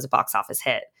 1946 and it was a box office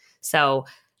hit. So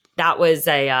that was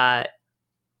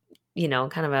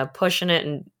kind of a pushing it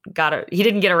and he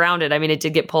didn't get around it. I mean, it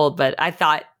did get pulled, but I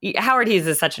thought Howard Hughes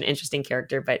is such an interesting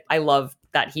character, but I love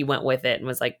that he went with it and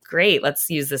was like, great, let's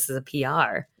use this as a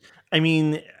PR. I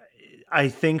mean, I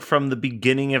think from the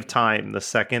beginning of time, the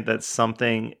second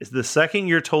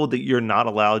you're told that you're not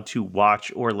allowed to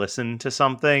watch or listen to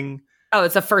something. Oh,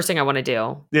 it's the first thing I want to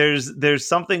do. There's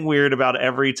something weird about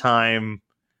every time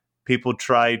people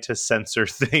try to censor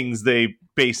things, they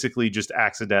basically just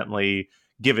accidentally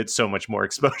give it so much more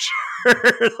exposure.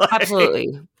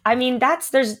 Absolutely. I mean,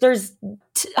 there's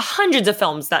hundreds of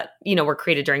films that, were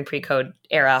created during pre-code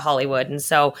era Hollywood. And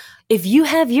so if you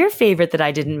have your favorite that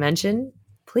I didn't mention,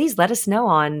 please let us know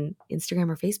on Instagram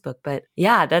or Facebook. But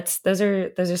yeah, those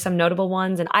are some notable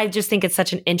ones. And I just think it's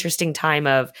such an interesting time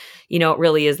of, it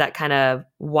really is that kind of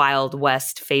Wild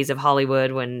West phase of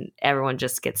Hollywood when everyone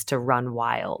just gets to run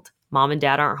wild. Mom and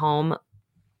dad aren't home.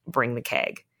 Bring the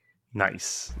keg.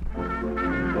 Nice.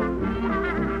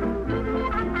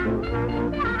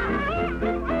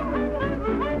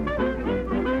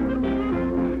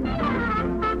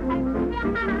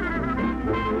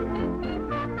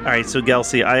 All right, so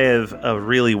Gelsey, I have a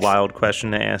really wild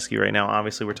question to ask you right now.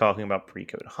 Obviously, we're talking about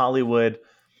pre-code Hollywood.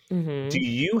 Mm-hmm. Do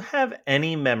you have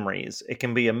any memories? It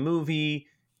can be a movie,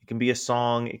 it can be a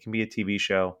song, it can be a TV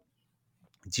show.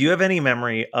 Do you have any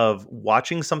memory of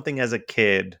watching something as a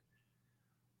kid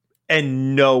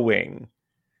and knowing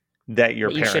that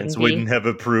your parents wouldn't have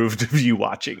approved of you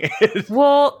watching it?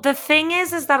 Well, the thing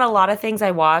is that a lot of things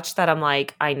I watch that I'm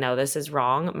like, I know this is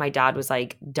wrong. My dad was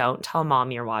like, don't tell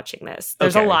mom you're watching this.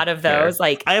 There's a lot of those. Fair.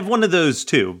 Like, I have one of those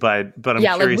too, but I'm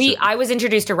curious. I was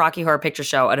introduced to Rocky Horror Picture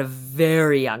Show at a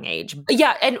very young age.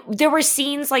 Yeah, and there were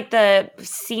scenes like the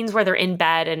scenes where they're in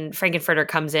bed and Frankenfurter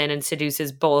comes in and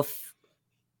seduces both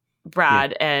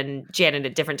Brad and Janet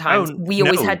at different times. We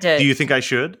always had to. Do you think I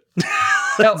should?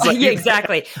 No, yeah,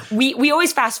 exactly. We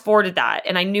always fast forwarded that,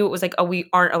 and I knew it was like, oh, we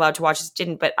aren't allowed to watch this.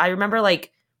 Didn't, but I remember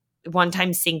like one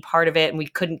time seeing part of it, and we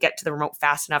couldn't get to the remote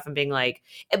fast enough, and being like,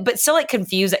 but still like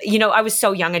confused. I was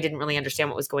so young, I didn't really understand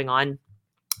what was going on.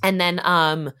 And then when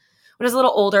I was a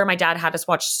little older, my dad had us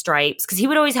watch Stripes because he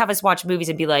would always have us watch movies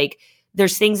and be like,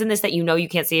 "There's things in this that you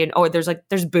can't see, and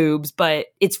there's boobs, but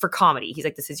it's for comedy." He's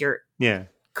like, "This is your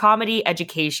comedy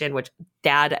education," which,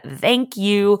 Dad, thank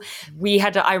you.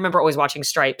 I remember always watching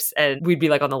Stripes, and we'd be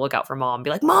like on the lookout for mom, be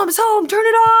like, "Mom's home, turn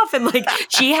it off." And like,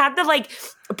 she had the like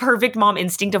perfect mom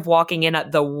instinct of walking in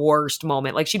at the worst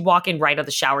moment. Like, she'd walk in right at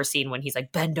the shower scene when he's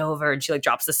like, bend over, and she like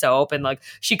drops the soap, and like,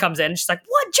 she comes in and she's like,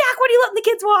 "What, Jack, what are you letting the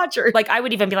kids watch?" Or like, I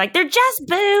would even be like, "They're just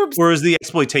boobs." Where is the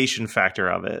exploitation factor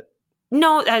of it?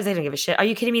 No, I didn't give a shit. Are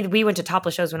you kidding me? We went to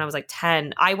topless shows when I was like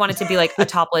 10. I wanted to be like a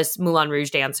topless Moulin Rouge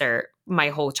dancer my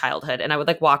whole childhood. And I would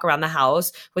like walk around the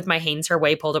house with my Hanes hair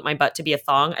way pulled up my butt to be a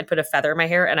thong. I'd put a feather in my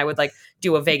hair and I would like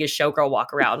do a Vegas showgirl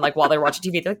walk around like while they're watching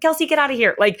TV. They're like, "Gelsey, get out of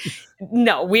here." Like,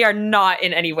 no, we are not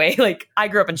in any way. Like, I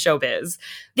grew up in showbiz.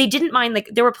 They didn't mind. Like,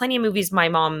 there were plenty of movies my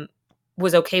mom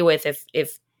was okay with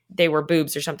if they were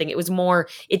boobs or something. It was more,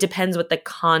 it depends what the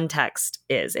context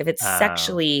is. If it's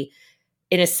sexually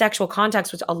in a sexual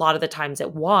context, which a lot of the times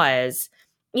it was,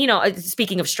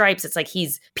 speaking of Stripes, it's like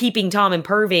he's peeping Tom and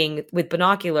perving with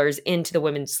binoculars into the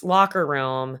women's locker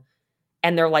room,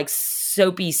 and they're like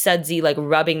soapy, sudsy, like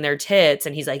rubbing their tits.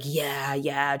 And he's like,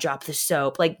 yeah, drop the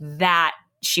soap. Like that,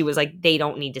 she was like, they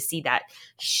don't need to see that.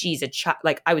 She's a child.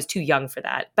 Like, I was too young for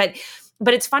that. But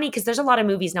it's funny because there's a lot of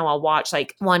movies now I'll watch.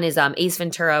 Like, one is Ace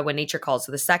Ventura, When Nature Calls.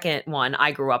 So the second one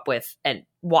I grew up with and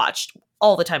watched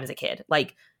all the time as a kid.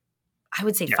 Like, I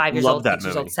would say 5 years old, 6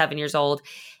 years old, 7 years old.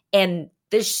 And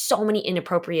there's so many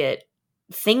inappropriate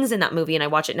things in that movie. And I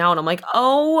watch it now and I'm like,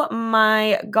 oh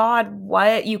my God,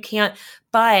 what? You can't.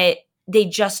 But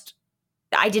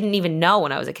I didn't even know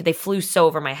when I was a kid. They flew so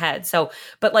over my head. So,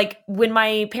 but like when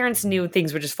my parents knew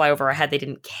things would just fly over our head, they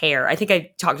didn't care. I think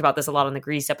I talked about this a lot on the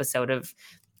Grease episode of,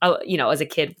 as a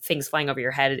kid, things flying over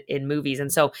your head in movies. And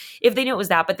so if they knew it was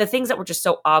that, but the things that were just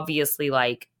so obviously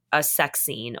like a sex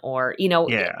scene or,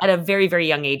 at a very, very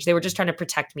young age, they were just trying to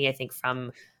protect me, I think,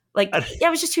 from like, I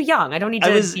was just too young. I don't need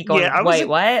to be going, wait,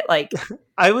 what? Like,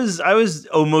 I was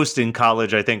almost in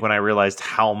college, I think, when I realized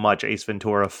how much Ace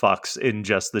Ventura fucks in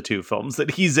just the two films that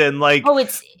he's in. Like, oh,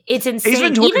 it's insane. Ace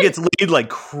Ventura gets laid like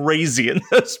crazy in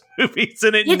those movies,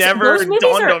 and it never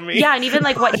dawned on me. Yeah, and even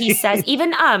like what he says,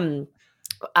 even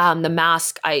The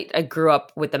Mask, I grew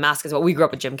up with The Mask as well. We grew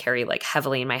up with Jim Carrey like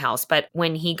heavily in my house. But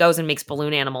when he goes and makes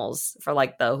balloon animals for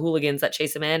like the hooligans that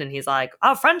chase him in, and he's like,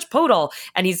 "Oh, French poodle,"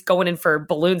 and he's going in for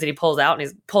balloons and he pulls out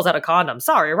a condom.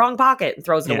 "Sorry, wrong pocket," and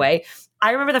throws it away. I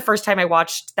remember the first time I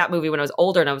watched that movie when I was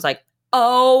older, and I was like,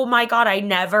 oh my God, I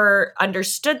never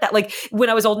understood that. Like when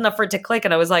I was old enough for it to click,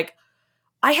 and I was like,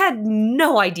 I had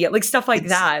no idea, like stuff like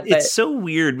that. But It's so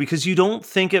weird because you don't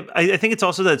think of. I think it's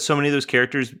also that so many of those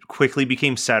characters quickly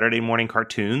became Saturday morning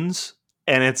cartoons,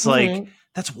 and it's like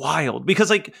that's wild because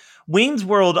like Wayne's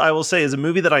World, I will say, is a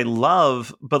movie that I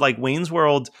love, but like Wayne's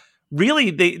World,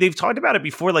 really they've talked about it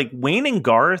before. Like Wayne and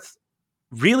Garth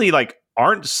really like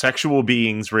aren't sexual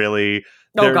beings. Really,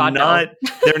 they're not. No.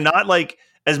 They're not like.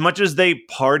 As much as they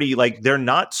party, like they're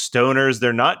not stoners,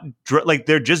 they're not like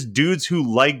they're just dudes who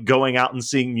like going out and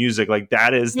seeing music. Like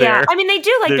that is their. I mean, they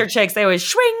do like their chicks. They always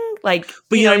swing, like.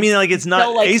 But you know what I mean? Like it's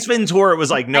not like, Ace Ventura.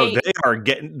 Was like, no,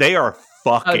 they are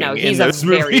fucking. Oh no, he's in a those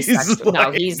very movies. sexual. Like,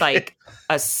 No, he's like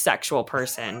a sexual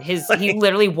person. He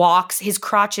literally walks. His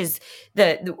crotch is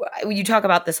the. You talk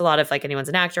about this a lot if like anyone's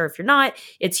an actor. If you're not,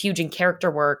 it's huge in character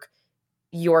work.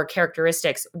 Your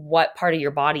characteristics, what part of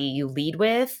your body you lead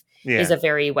with. Is a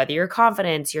very, whether you're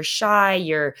confident, you're shy,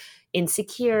 you're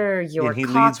insecure, you're he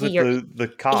cocky. leads with the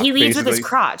cock. He leads basically. with his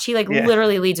crotch. He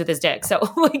literally leads with his dick. So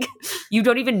like you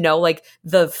don't even know like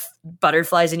the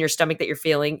butterflies in your stomach that you're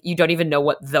feeling. You don't even know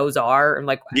what those are. And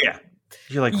like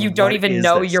you're like you don't even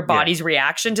know this? your body's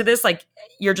reaction to this. Like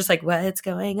you're just like, what's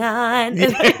going on?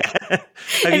 And,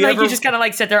 you just kind of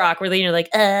like sit there awkwardly and you're like,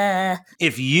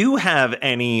 If you have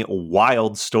any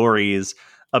wild stories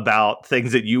about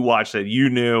things that you watched that you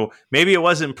knew, maybe it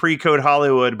wasn't pre-code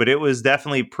Hollywood, but it was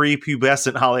definitely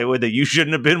pre-pubescent Hollywood that you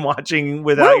shouldn't have been watching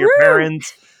without your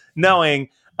parents knowing.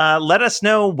 Let us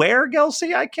know where,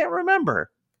 Gelsey. I can't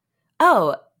remember.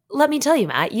 Oh, let me tell you,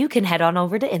 Matt, you can head on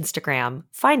over to Instagram.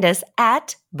 Find us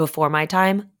at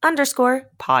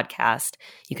BeforeMyTime_podcast.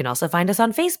 You can also find us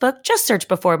on Facebook. Just search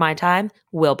Before My Time.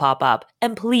 We'll pop up.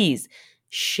 And please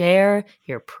share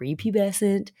your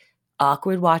prepubescent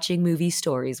awkward watching movie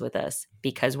stories with us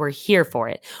because we're here for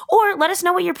it. Or let us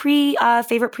know what your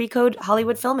favorite pre-code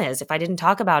Hollywood film is. If I didn't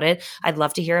talk about it, I'd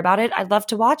love to hear about it. I'd love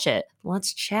to watch it.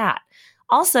 Let's chat.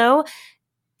 Also,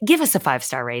 give us a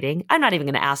 5-star rating. I'm not even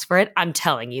going to ask for it. I'm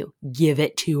telling you, give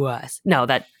it to us. No,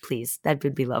 please, that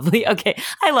would be lovely. Okay.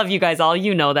 I love you guys all.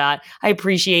 You know that. I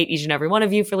appreciate each and every one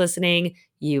of you for listening.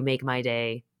 You make my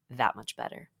day that much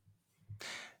better.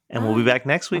 And we'll be back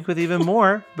next week with even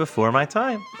more Before My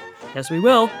Time. Yes, we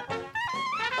will.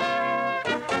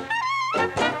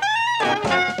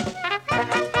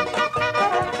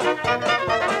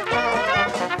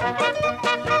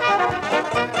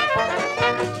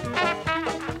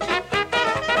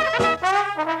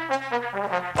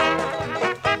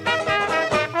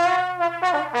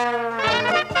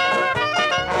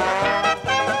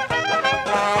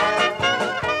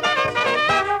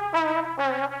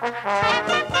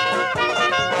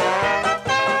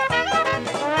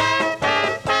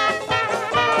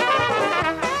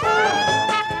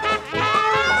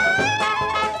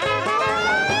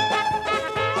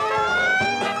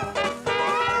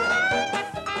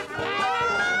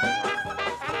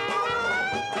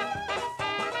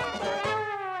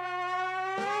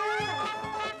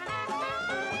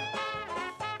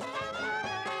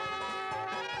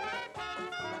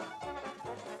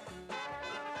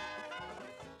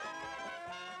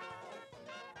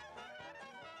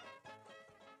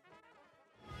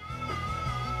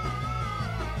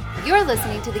 You're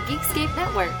listening to the Geekscape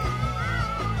Network.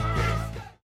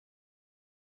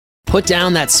 Put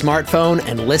down that smartphone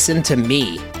and listen to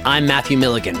me. I'm Matthew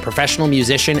Milligan, professional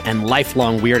musician and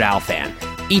lifelong Weird Al fan.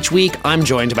 Each week, I'm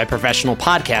joined by professional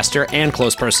podcaster and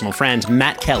close personal friend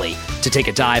Matt Kelly to take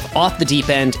a dive off the deep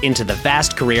end into the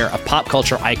vast career of pop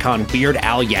culture icon Weird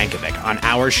Al Yankovic on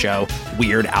our show,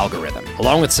 Weird Algorithm.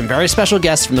 Along with some very special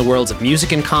guests from the worlds of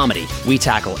music and comedy, we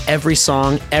tackle every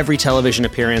song, every television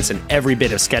appearance, and every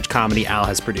bit of sketch comedy Al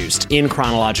has produced in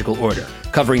chronological order,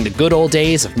 covering the good old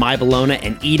days of My Bologna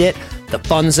and Eat It, the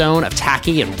fun zone of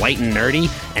tacky and white and nerdy,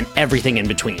 and everything in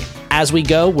between. As we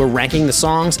go, we're ranking the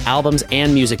songs, albums,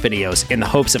 and music videos in the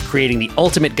hopes of creating the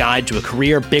ultimate guide to a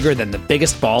career bigger than the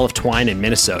biggest ball of twine in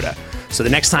Minnesota. So the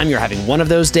next time you're having one of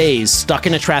those days, stuck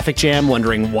in a traffic jam,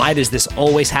 wondering why does this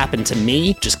always happen to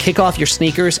me, just kick off your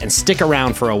sneakers and stick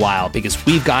around for a while because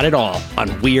we've got it all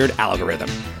on Weird Algorithm,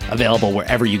 available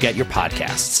wherever you get your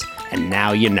podcasts. And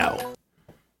now you know.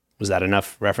 Was that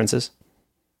enough references?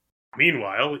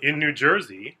 Meanwhile, in New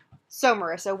Jersey... So,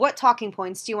 Marissa, what talking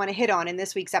points do you want to hit on in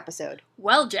this week's episode?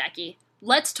 Well, Jackie,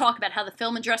 let's talk about how the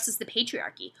film addresses the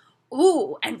patriarchy.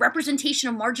 Ooh, and representation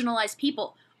of marginalized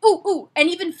people. Ooh, and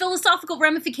even philosophical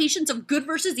ramifications of good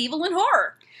versus evil in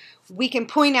horror. We can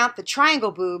point out the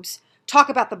triangle boobs, talk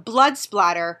about the blood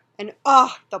splatter, and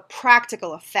the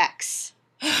practical effects.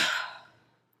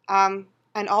 And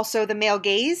also the male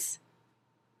gaze.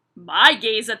 My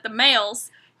gaze at the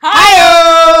males.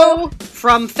 Hi-oh!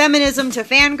 From feminism to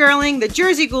fangirling, the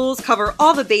Jersey Ghouls cover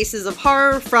all the bases of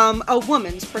horror from a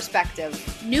woman's perspective.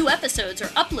 New episodes are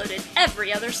uploaded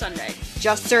every other Sunday.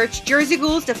 Just search Jersey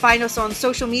Ghouls to find us on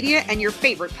social media and your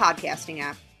favorite podcasting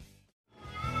app.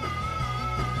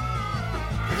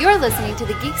 You're listening to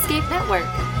the Geekscape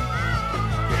Network.